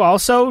too? You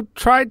also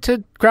tried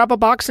to grab a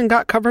box and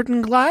got covered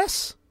in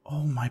glass?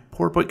 Oh, my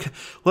poor boy.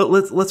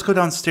 Let's go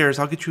downstairs.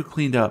 I'll get you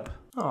cleaned up.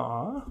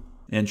 Aw.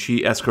 And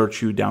she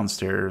escorts you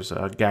downstairs,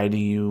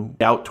 guiding you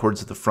out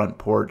towards the front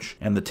porch.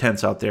 And the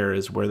tents out there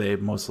is where they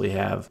mostly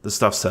have the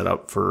stuff set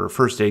up for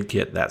first aid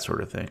kit, that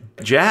sort of thing.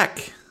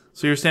 Jack,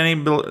 so you're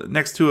standing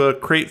next to a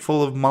crate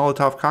full of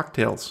Molotov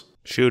cocktails.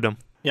 Shoot him.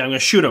 Yeah, I'm going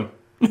to shoot him.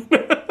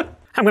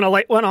 I'm going to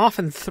light one off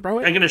and throw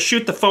it. I'm going to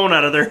shoot the phone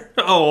out of there.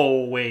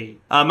 Oh,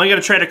 wait. I'm going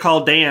to try to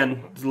call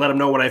Dan to let him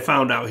know what I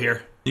found out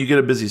here. You get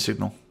a busy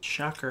signal.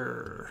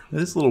 Shocker.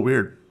 It is a little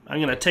weird. I'm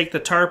going to take the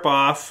tarp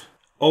off,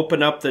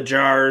 open up the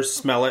jars,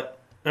 smell it.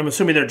 I'm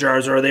assuming they're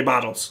jars, or are they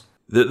bottles?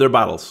 They're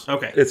bottles.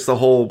 Okay. It's the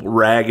whole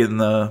rag in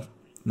the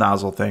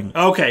nozzle thing.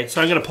 Okay,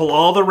 so I'm going to pull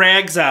all the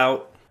rags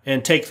out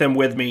and take them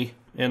with me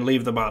and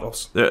leave the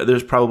bottles.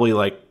 There's probably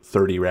like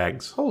 30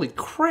 rags. Holy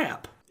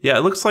crap. Yeah,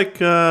 it looks like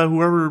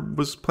whoever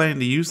was planning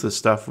to use this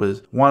stuff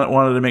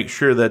wanted to make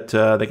sure that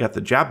they got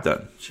the job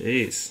done.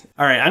 Jeez.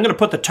 All right, I'm going to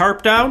put the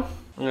tarp down.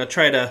 I'm going to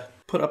try to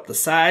put up the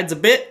sides a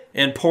bit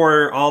and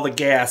pour all the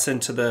gas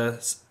onto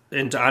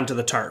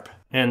the tarp.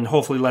 And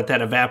hopefully let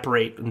that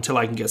evaporate until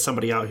I can get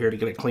somebody out here to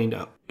get it cleaned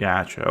up.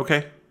 Gotcha.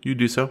 Okay, you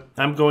do so.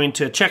 I'm going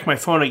to check my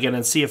phone again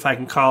and see if I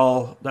can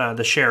call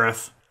the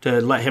sheriff to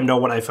let him know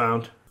what I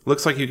found.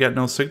 Looks like you got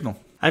no signal.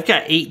 I've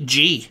got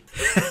 8G.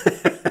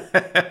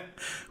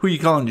 Who you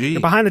calling G?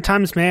 You're behind the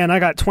times, man. I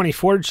got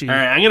 24G. All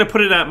right, I'm going to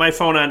put my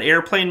phone on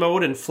airplane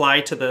mode and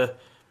fly to the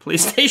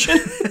police station.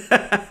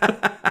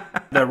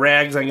 The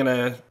rags I'm going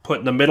to put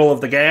in the middle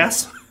of the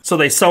gas. So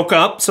they soak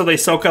up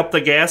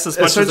the gas as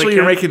much as they can. Essentially,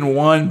 you're making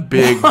one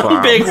big bomb.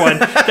 One big one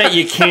that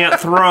you can't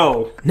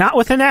throw. Not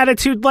with an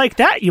attitude like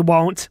that, you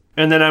won't.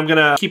 And then I'm going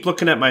to keep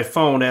looking at my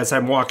phone as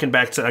I'm walking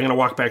back I'm going to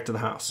walk back to the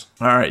house.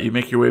 All right, you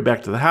make your way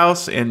back to the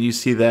house, and you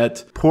see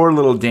that poor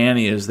little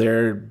Danny is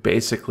there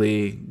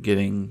basically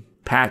getting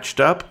patched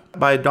up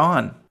by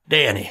Dawn.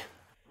 Danny,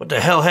 what the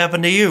hell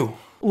happened to you?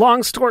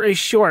 Long story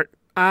short,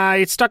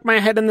 I stuck my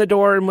head in the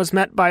door and was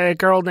met by a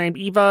girl named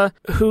Eva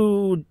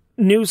who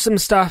knew some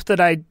stuff that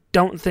I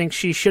don't think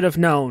she should have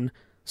known.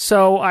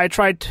 So I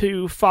tried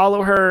to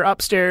follow her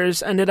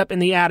upstairs, ended up in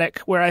the attic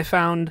where I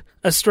found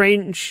a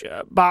strange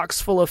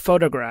box full of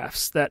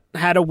photographs that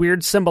had a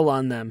weird symbol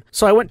on them.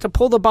 So I went to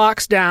pull the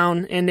box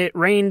down and it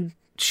rained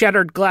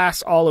shattered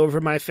glass all over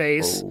my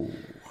face. Oh.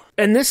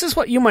 And this is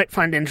what you might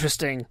find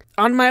interesting.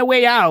 On my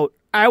way out,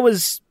 I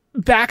was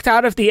backed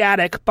out of the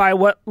attic by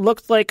what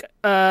looked like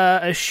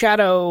a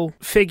shadow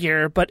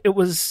figure, but it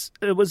was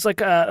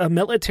like a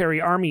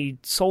military army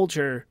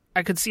soldier.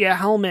 I could see a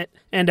helmet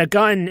and a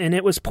gun, and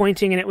it was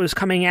pointing and it was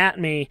coming at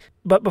me.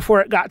 But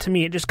before it got to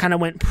me, it just kind of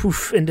went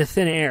poof into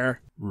thin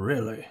air.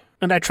 Really?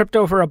 And I tripped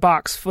over a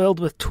box filled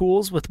with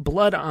tools with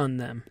blood on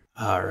them.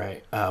 All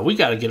right, we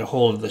got to get a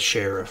hold of the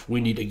sheriff. We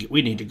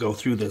need to go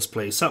through this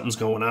place. Something's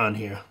going on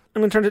here.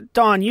 I'm going to turn to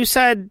Dawn. You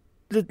said,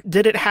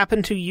 did it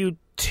happen to you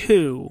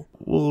too?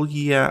 Well,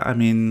 yeah, I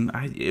mean,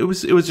 it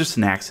was just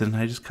an accident.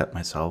 I just cut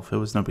myself. It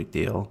was no big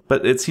deal.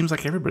 But it seems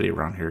like everybody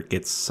around here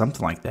gets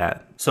something like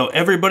that. So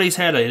everybody's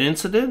had an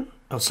incident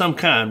of some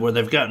kind where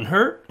they've gotten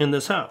hurt in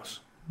this house?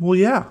 Well,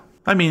 yeah.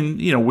 I mean,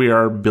 we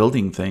are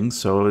building things,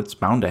 so it's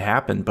bound to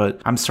happen.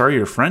 But I'm sorry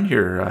your friend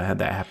here had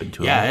that happen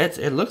to him. Yeah,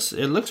 it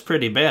looks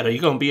pretty bad. Are you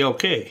going to be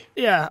okay?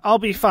 Yeah, I'll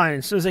be fine.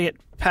 As soon as I get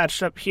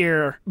patched up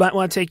here, might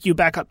want to take you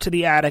back up to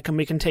the attic and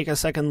we can take a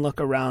second look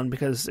around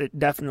because it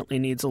definitely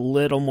needs a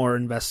little more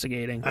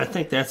investigating. I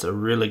think that's a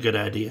really good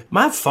idea.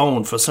 My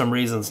phone, for some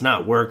reason, is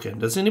not working.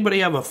 Does anybody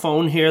have a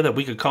phone here that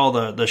we could call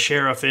the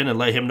sheriff in and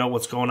let him know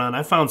what's going on?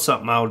 I found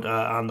something out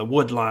on the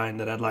wood line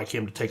that I'd like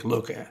him to take a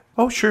look at.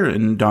 Oh, sure.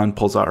 And Dawn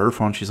pulls out her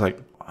phone. She's like,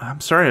 I'm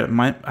sorry, I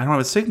don't have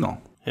a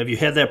signal. Have you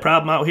had that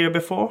problem out here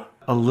before?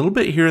 A little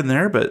bit here and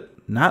there, but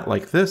not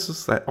like this.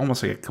 It's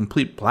almost like a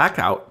complete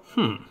blackout.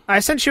 I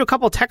sent you a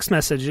couple text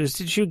messages.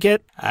 Did you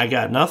get... I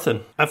got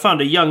nothing. I found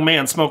a young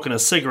man smoking a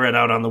cigarette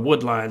out on the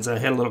woodlines. I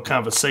had a little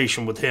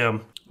conversation with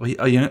him.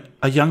 A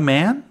young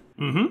man?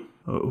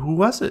 Mm-hmm. Who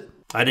was it?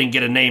 I didn't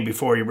get a name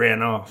before he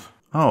ran off.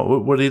 Oh,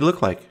 what did he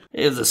look like?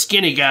 He was a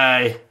skinny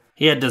guy.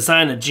 He had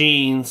designer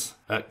jeans,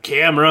 a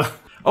camera.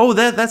 Oh,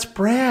 that's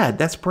Brad.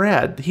 That's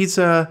Brad. He's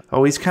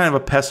he's kind of a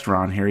pest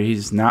around here.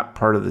 He's not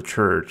part of the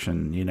church,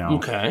 and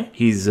Okay.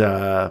 he's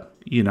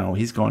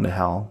he's going to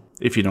hell,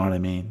 if you know what I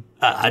mean.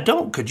 I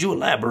don't. Could you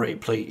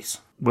elaborate, please?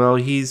 Well,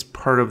 he's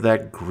part of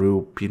that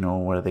group,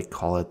 what do they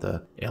call it?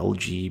 The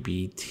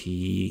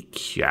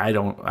LGBTQ. I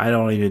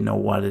don't even know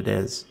what it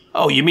is.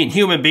 Oh, you mean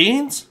human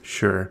beings?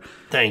 Sure.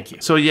 Thank you.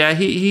 So yeah,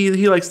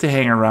 he likes to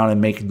hang around and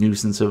make a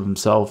nuisance of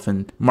himself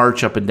and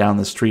march up and down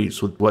the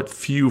streets with what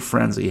few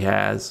friends he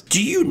has.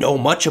 Do you know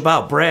much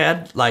about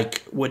Brad?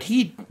 Like, would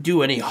he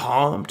do any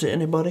harm to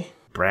anybody?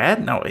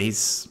 Brad? No,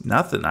 he's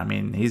nothing. I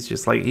mean, he's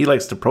just like, he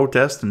likes to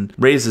protest and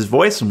raise his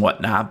voice and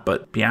whatnot,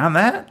 but beyond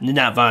that,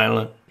 Not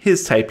violent.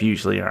 his type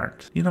usually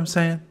aren't. You know what I'm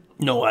saying?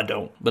 No, I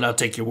don't, but I'll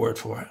take your word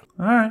for it.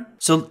 All right.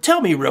 So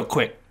tell me real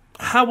quick,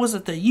 how was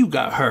it that you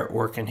got hurt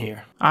working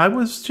here? I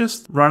was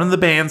just running the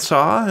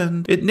bandsaw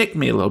and it nicked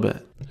me a little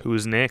bit.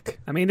 Who's Nick?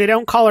 I mean, they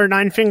don't call her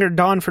Nine-Fingered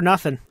Dawn for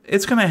nothing.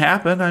 It's going to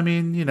happen. I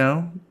mean,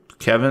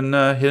 Kevin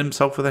hit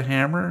himself with a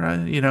hammer,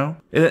 and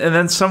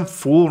then some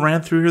fool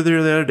ran through here the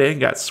other day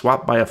and got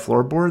swapped by a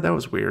floorboard. That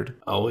was weird.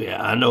 Oh,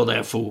 yeah, I know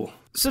that fool.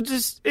 So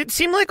does it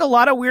seem like a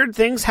lot of weird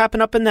things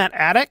happen up in that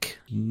attic?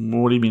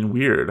 What do you mean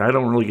weird? I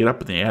don't really get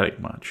up in the attic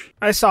much.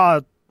 I saw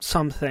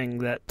something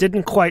that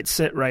didn't quite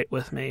sit right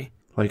with me.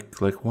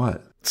 Like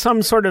what?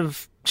 Some sort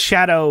of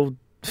shadow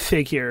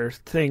figure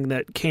thing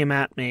that came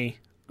at me,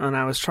 and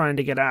I was trying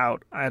to get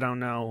out. I don't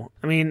know.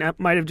 I mean, that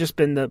might have just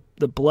been the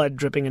blood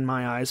dripping in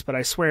my eyes, but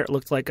I swear it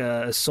looked like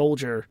a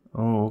soldier.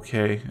 Oh,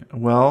 okay.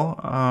 Well,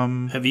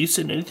 Have you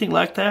seen anything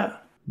like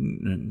that?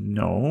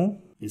 no.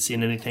 You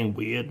seen anything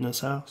weird in this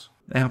house?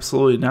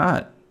 Absolutely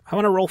not. I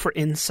want to roll for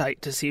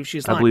insight to see if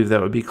she's I lying. believe that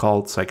would be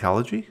called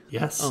psychology.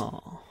 Yes.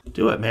 Oh.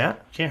 Do it,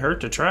 Matt. Can't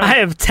hurt to try. I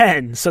have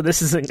 10, so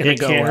this isn't going to It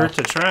go can't well. hurt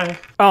to try.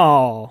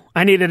 Oh,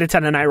 I needed a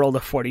 10 and I rolled a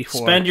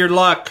 44. Spend your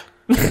luck.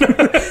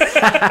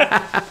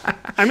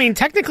 I mean,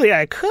 technically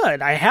I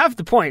could. I have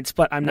the points,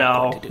 but I'm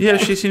not No. going to do Yeah,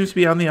 she seems to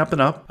be on the up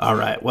and up. All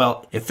right.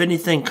 Well, if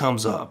anything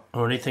comes up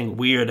or anything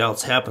weird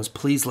else happens,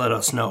 please let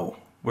us know.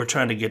 We're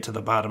trying to get to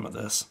the bottom of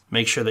this.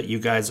 Make sure that you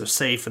guys are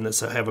safe and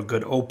this will have a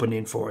good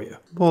opening for you.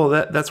 Well,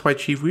 that's why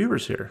Chief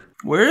Weaver's here.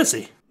 Where is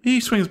he? He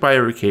swings by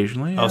her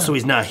occasionally. Oh, so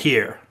he's not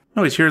here.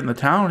 No, he's here in the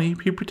town. He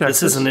protects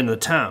This us. isn't in the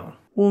town.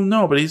 Well,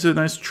 no, but he's a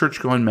nice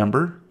church-going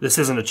member. This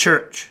isn't a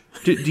church.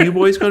 Do you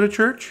boys go to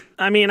church?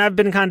 I mean, I've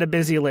been kind of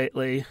busy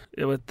lately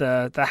with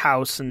the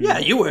house and... Yeah,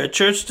 you were at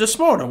church this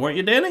morning, weren't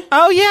you, Danny?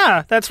 Oh,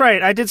 yeah, that's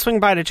right. I did swing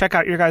by to check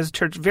out your guys'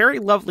 church. Very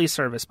lovely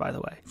service, by the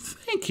way.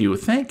 Thank you.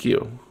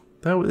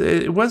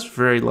 It was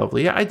very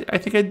lovely. Yeah, I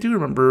think I do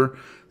remember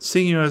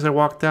seeing you as I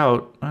walked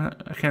out. I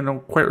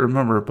don't quite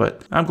remember,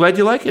 but I'm glad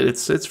you like it.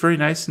 It's very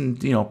nice, and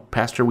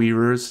Pastor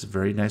Weaver is a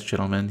very nice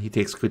gentleman. He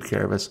takes good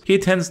care of us. He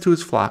attends to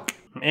his flock.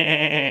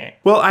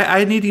 Well,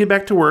 I need to get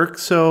back to work,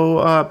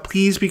 so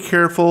please be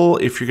careful.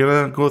 If you're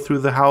gonna go through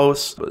the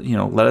house,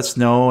 let us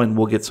know, and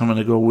we'll get someone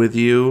to go with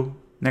you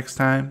next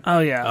time. Oh,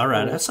 yeah. All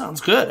right, that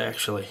sounds good,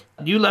 actually.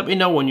 You let me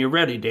know when you're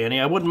ready, Danny.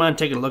 I wouldn't mind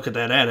taking a look at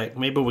that attic.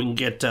 Maybe we can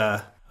get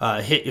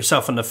hit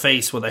yourself in the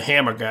face with a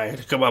hammer guy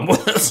to come up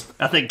with us.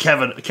 I think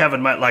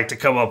Kevin might like to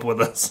come up with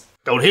us.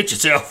 Don't hit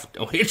yourself.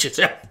 Don't hit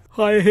yourself.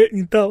 I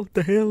hitting out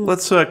the hell.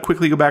 Let's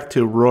quickly go back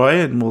to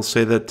Roy, and we'll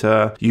say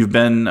that you've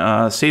been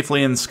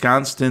safely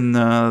ensconced in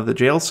the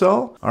jail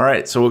cell. All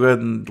right, so we'll go ahead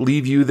and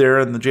leave you there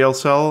in the jail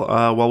cell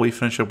while we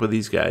finish up with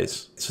these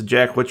guys. So,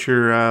 Jack, what's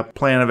your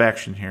plan of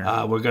action here?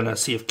 We're going to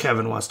see if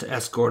Kevin wants to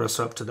escort us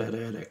up to that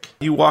attic.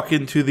 You walk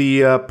into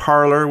the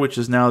parlor, which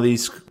is now the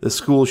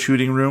school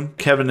shooting room.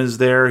 Kevin is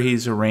there.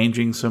 He's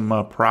arranging some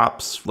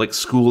props, like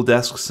school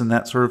desks and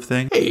that sort of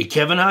thing. Hey,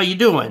 Kevin, how you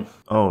doing?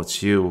 Oh,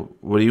 it's you.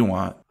 What do you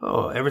want?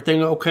 Oh,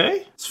 everything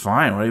okay? It's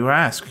fine. What do you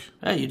ask?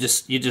 Hey, you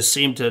just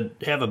seem to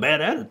have a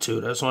bad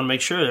attitude. I just want to make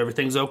sure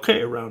everything's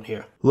okay around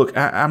here. Look,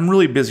 I'm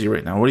really busy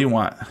right now. What do you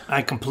want?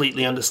 I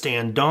completely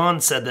understand. Dawn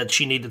said that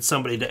she needed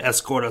somebody to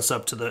escort us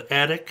up to the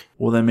attic.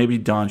 Well, then maybe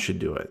Dawn should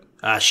do it.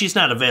 She's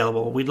not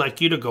available. We'd like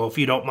you to go if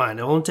you don't mind.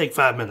 It'll only take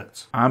 5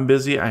 minutes. I'm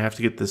busy. I have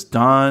to get this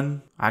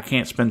done. I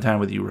can't spend time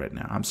with you right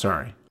now. I'm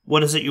sorry.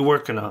 What is it you're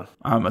working on?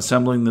 I'm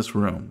assembling this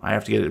room. I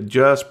have to get it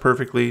just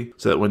perfectly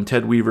so that when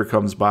Ted Weaver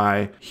comes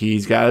by,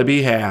 he's got to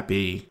be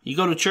happy. You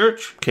go to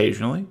church?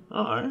 Occasionally.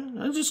 All right.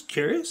 I'm just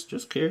curious.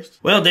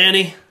 Well,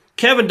 Danny,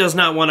 Kevin does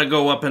not want to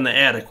go up in the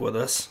attic with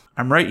us.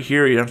 I'm right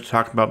here. You don't have to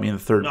talk about me in the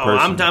third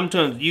person. No, I'm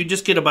doing. You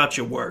just get about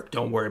your work.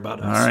 Don't worry about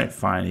us. All right,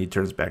 fine. He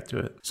turns back to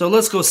it. So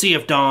let's go see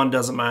if Dawn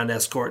doesn't mind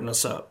escorting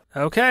us up.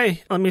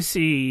 Okay, let me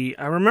see.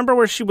 I remember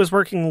where she was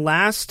working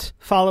last.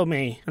 Follow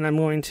me, and I'm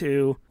going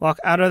to walk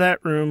out of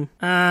that room,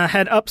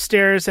 head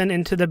upstairs and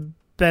into the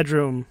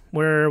bedroom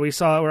where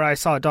I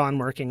saw Dawn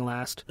working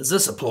last. Is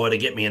this a ploy to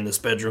get me in this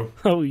bedroom?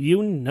 Oh,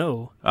 you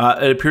know.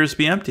 It appears to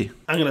be empty.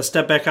 I'm going to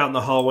step back out in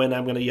the hallway and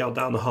I'm going to yell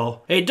down the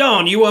hall. Hey,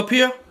 Dawn, you up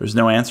here? There's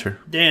no answer.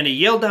 Danny,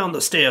 yell down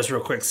the stairs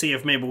real quick. See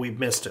if maybe we've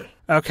missed her.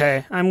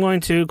 Okay, I'm going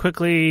to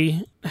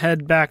quickly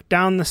head back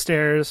down the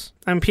stairs.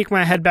 I'm peek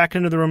my head back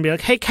into the room and be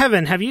like, hey,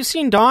 Kevin, have you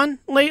seen Dawn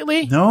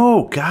lately?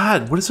 No,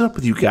 God, what is up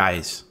with you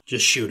guys?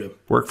 Just shoot him.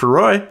 Work for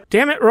Roy.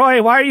 Damn it,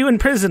 Roy, why are you in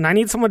prison? I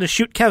need someone to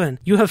shoot Kevin.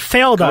 You have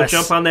failed us. Go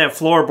jump on that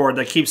floorboard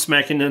that keeps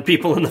smacking the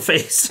people in the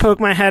face.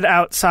 Poke my head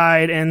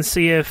outside and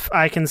see if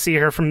I can see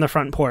her from the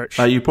front porch.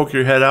 You poke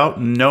your head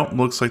out. Nope,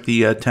 looks like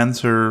the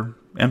tents are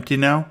empty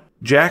now.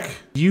 Jack,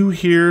 you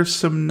hear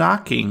some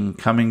knocking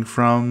coming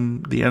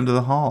from the end of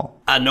the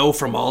hall. I know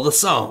from all the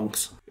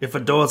songs. If a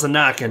door's a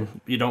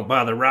knocking, you don't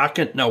bother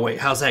rocking. No, wait,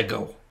 how's that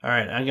go? All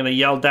right, I'm going to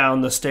yell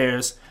down the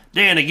stairs.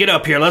 Danny, get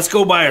up here. Let's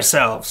go by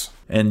ourselves.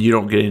 And you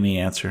don't get any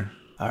answer.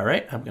 All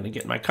right, I'm going to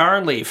get in my car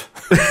and leave.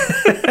 All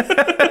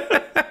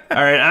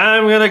right,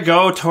 I'm going to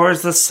go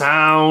towards the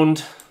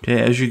sound. Okay,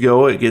 as you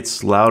go, it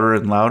gets louder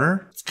and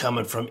louder. It's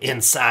coming from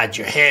inside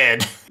your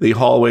head. The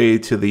hallway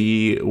to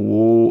the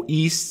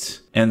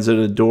east ends at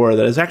a door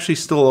that is actually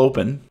still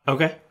open.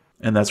 Okay.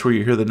 And that's where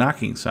you hear the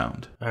knocking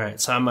sound. All right,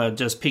 so I'm going to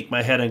just peek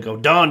my head and go,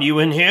 Dawn, you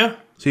in here?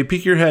 So you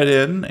peek your head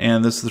in,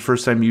 and this is the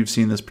first time you've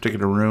seen this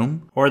particular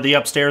room. Or the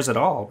upstairs at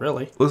all,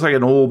 really. Looks like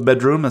an old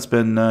bedroom that's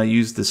been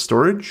used as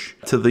storage.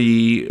 To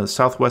the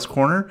southwest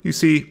corner, you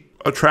see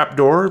a trap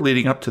door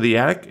leading up to the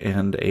attic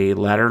and a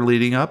ladder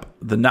leading up.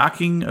 The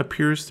knocking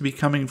appears to be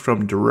coming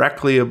from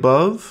directly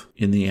above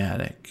in the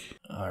attic.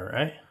 All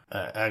right,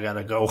 I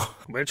gotta go.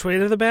 Which way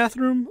to the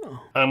bathroom? Oh.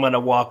 I'm gonna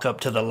walk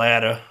up to the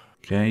ladder.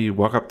 Okay, you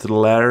walk up to the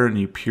ladder and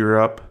you peer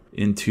up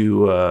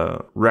into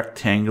a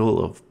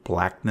rectangle of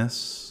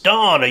blackness.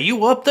 Dawn, are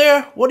you up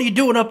there? What are you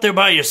doing up there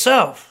by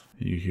yourself?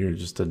 You hear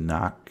just a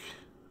knock,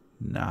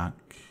 knock,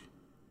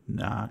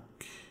 knock.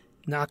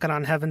 Knocking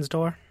on heaven's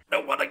door? I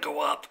don't want to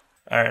go up.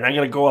 All right, I'm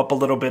going to go up a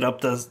little bit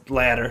up the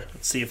ladder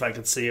and see if I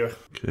can see her.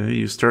 Okay,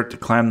 you start to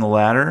climb the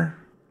ladder,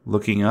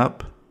 looking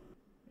up,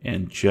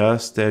 and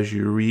just as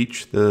you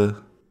reach the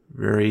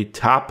very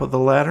top of the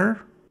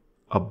ladder,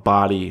 a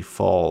body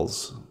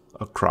falls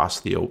across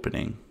the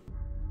opening.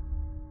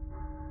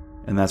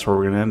 And that's where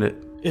we're going to end it.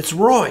 It's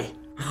Roy.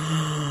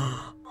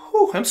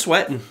 Whew, I'm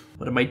sweating.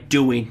 What am I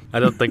doing? I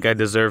don't think I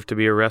deserve to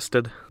be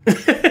arrested.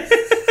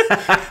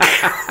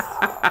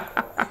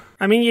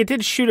 I mean, you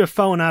did shoot a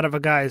phone out of a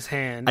guy's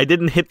hand. I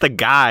didn't hit the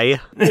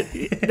guy.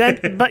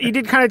 But you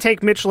did kind of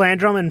take Mitch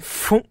Landrum and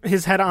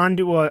his head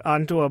onto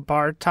a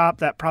bar top.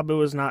 That probably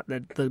was not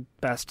the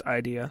best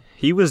idea.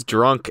 He was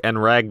drunk and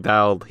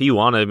ragdolled. He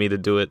wanted me to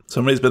do it.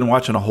 Somebody's been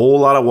watching a whole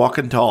lot of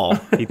Walking Tall.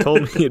 He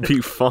told me it'd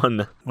be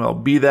fun. Well,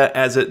 be that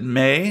as it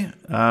may,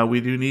 we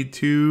do need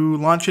to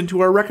launch into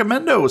our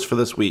recommendos for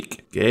this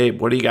week.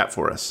 Gabe, what do you got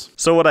for us?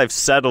 So what I've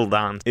settled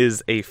on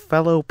is a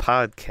fellow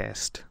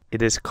podcast.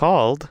 It is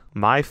called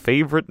My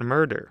Favorite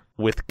Murder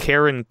with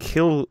Karen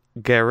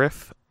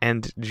Kilgariff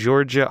and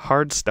Georgia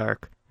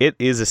Hardstark. It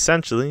is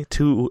essentially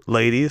two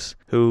ladies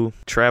who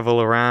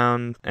travel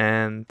around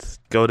and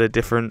go to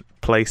different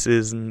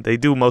places, and they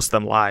do most of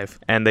them live,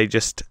 and they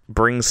just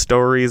bring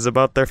stories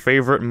about their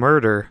favorite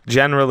murder,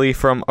 generally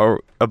from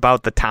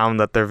about the town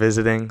that they're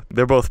visiting.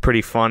 They're both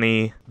pretty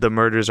funny. The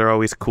murders are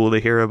always cool to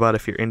hear about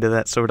if you're into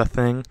that sort of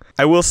thing.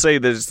 I will say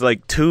there's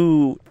like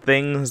two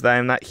things that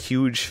I'm not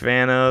huge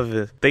fan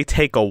of. They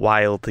take a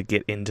while to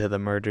get into the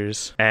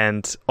murders,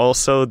 and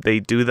also they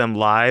do them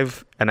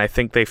live, and I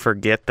think they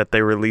forget that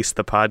they release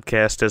the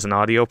podcast as an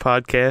audio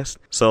podcast.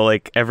 So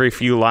like every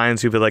few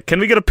lines you'll be like, can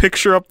we get a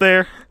picture up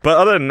there? But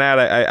other than that,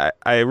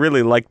 I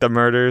really like the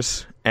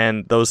murders,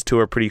 and those two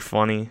are pretty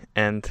funny,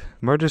 and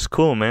murder's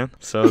cool, man.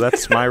 So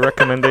that's my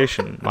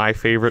recommendation, My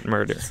Favorite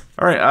Murder.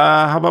 All right,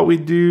 how about we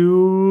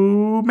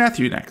do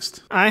Matthew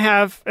next? I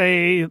have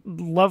a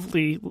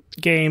lovely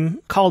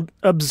game called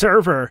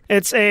Observer.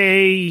 It's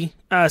a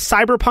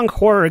cyberpunk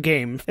horror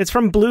game. It's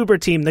from Bloober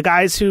Team, the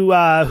guys who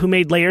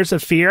made Layers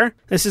of Fear.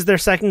 This is their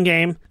second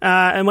game.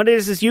 And what it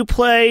is you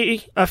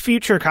play a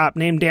future cop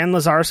named Dan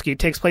Lazarski. It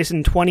takes place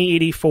in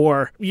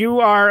 2084. You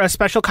are a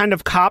special kind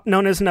of cop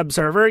known as an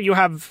observer. You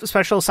have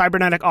special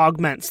cybernetic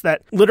augments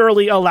that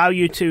literally allow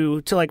you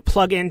to like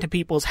plug into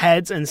people's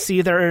heads and see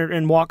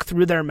and walk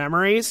through their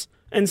memories.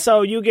 And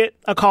so you get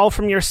a call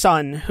from your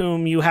son,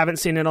 whom you haven't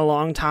seen in a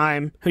long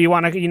time, who you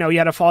want to, you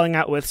had a falling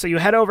out with. So you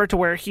head over to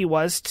where he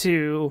was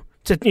to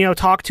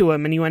talk to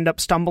him, and you end up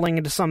stumbling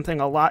into something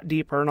a lot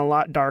deeper and a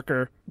lot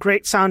darker.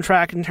 Great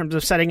soundtrack in terms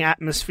of setting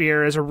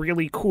atmosphere, is a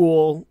really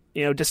cool,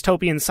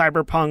 dystopian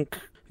cyberpunk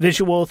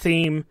visual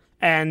theme.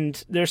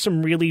 And there's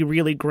some really,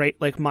 really great,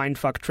 like,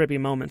 mindfuck trippy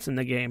moments in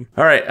the game.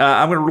 All right,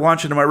 I'm going to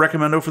launch into my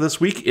recommendo for this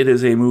week. It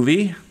is a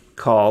movie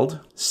called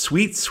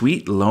Sweet,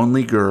 Sweet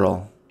Lonely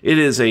Girl. It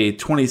is a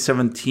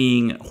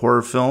 2017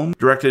 horror film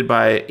directed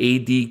by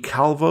A.D.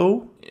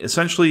 Calvo.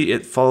 Essentially,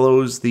 it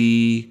follows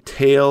the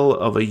tale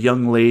of a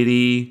young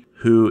lady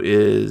who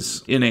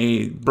is in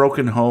a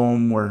broken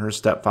home where her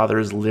stepfather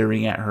is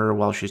leering at her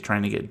while she's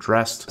trying to get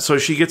dressed. So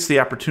she gets the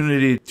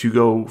opportunity to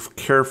go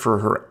care for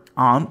her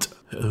aunt,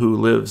 who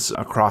lives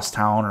across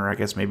town, or I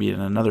guess maybe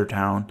in another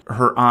town.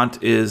 Her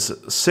aunt is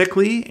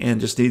sickly and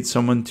just needs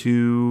someone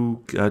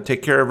to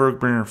take care of her,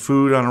 bring her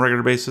food on a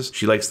regular basis.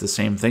 She likes the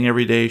same thing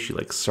every day. She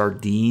likes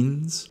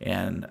sardines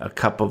and a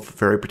cup of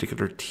very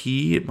particular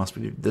tea. It must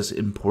be this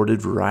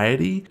imported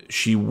variety.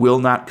 She will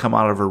not come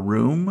out of her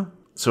room.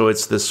 So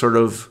it's this sort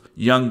of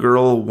young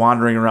girl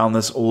wandering around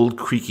this old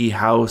creaky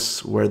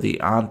house where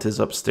the aunt is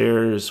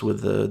upstairs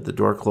with the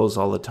door closed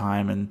all the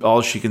time, and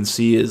all she can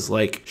see is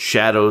like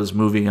shadows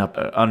moving up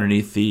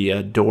underneath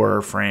the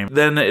door frame.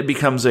 Then it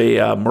becomes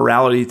a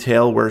morality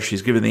tale where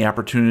she's given the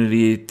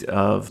opportunity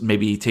of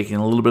maybe taking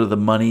a little bit of the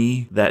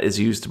money that is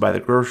used to buy the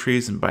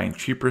groceries and buying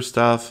cheaper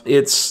stuff.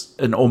 It's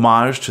an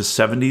homage to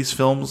 70s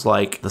films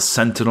like The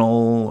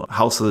Sentinel.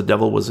 House of the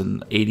Devil was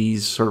an 80s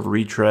sort of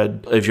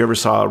retread. If you ever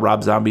saw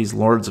Rob Zombie's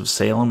Lords of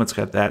Salem, it's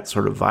got that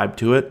sort of vibe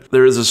to it.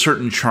 There is a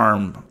certain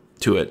charm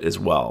to it as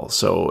well.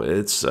 So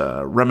it's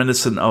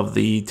reminiscent of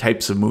the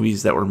types of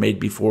movies that were made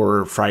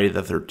before Friday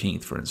the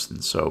 13th, for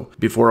instance. So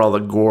before all the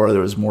gore,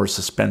 there was more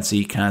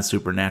suspensey kind of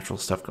supernatural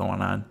stuff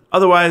going on.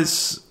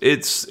 Otherwise,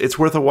 it's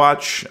worth a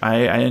watch.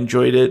 I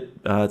enjoyed it.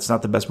 It's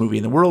not the best movie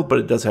in the world, but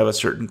it does have a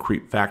certain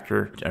creep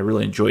factor. I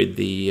really enjoyed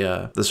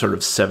the sort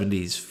of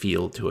 70s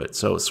feel to it.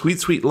 So Sweet,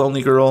 Sweet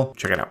Lonely Girl,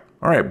 check it out.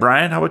 All right,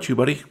 Brian, how about you,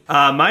 buddy?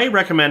 My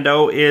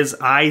recommendo is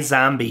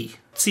iZombie.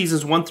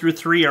 Seasons 1 through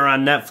 3 are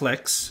on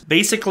Netflix.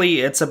 Basically,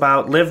 it's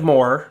about Liv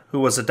Moore, who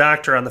was a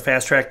doctor on the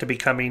fast track to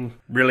becoming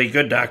really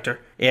good doctor.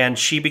 And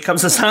she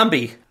becomes a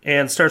zombie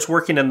and starts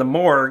working in the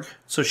morgue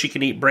so she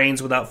can eat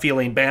brains without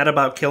feeling bad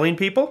about killing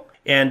people.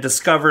 And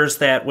discovers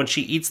that when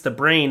she eats the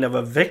brain of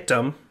a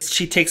victim,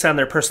 she takes on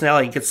their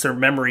personality and gets their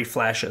memory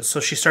flashes.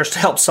 So she starts to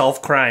help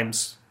solve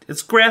crimes.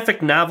 It's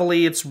graphic novel-y.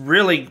 It's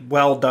really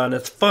well done.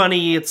 It's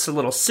funny. It's a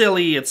little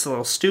silly. It's a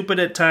little stupid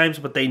at times,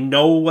 but they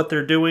know what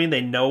they're doing.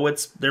 They know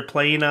they're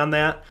playing on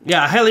that.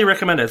 Yeah, I highly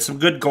recommend it. Some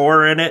good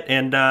gore in it,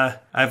 and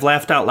I've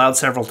laughed out loud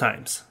several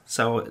times.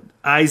 So,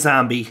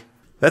 iZombie.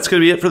 That's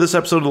going to be it for this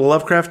episode of the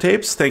Lovecraft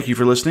Tapes. Thank you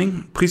for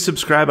listening. Please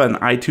subscribe on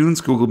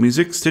iTunes, Google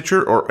Music,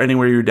 Stitcher, or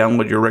anywhere you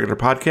download your regular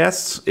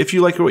podcasts. If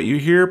you like what you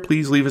hear,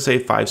 please leave us a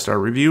 5-star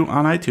review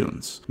on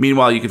iTunes.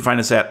 Meanwhile, you can find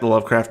us at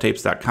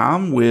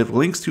thelovecrafttapes.com with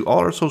links to all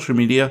our social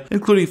media,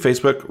 including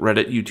Facebook,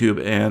 Reddit,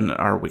 YouTube, and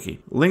our wiki.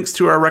 Links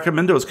to our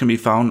recommendos can be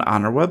found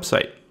on our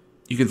website.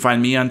 You can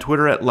find me on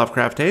Twitter at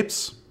Lovecraft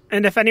Tapes.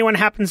 And if anyone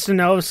happens to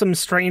know some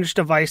strange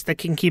device that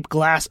can keep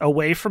glass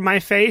away from my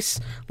face,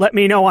 let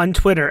me know on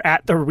Twitter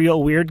at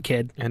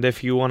TheRealWeirdKid. And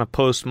if you want to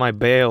post my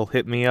bail,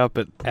 hit me up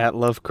at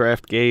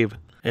LovecraftGabe.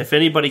 If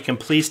anybody can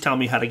please tell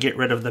me how to get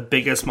rid of the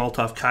biggest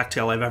Molotov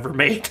cocktail I've ever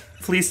made,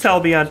 please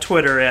tell me on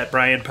Twitter at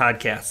Brian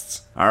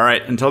Podcasts. All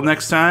right, until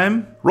next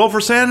time, roll for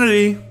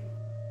sanity.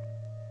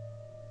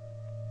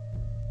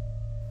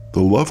 The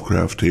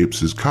Lovecraft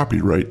Tapes is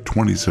copyright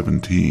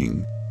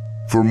 2017.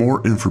 For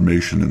more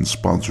information and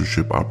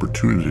sponsorship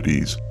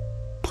opportunities,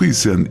 please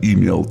send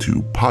email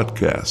to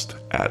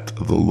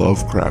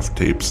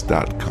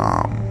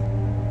podcast@thelovecrafttapes.com.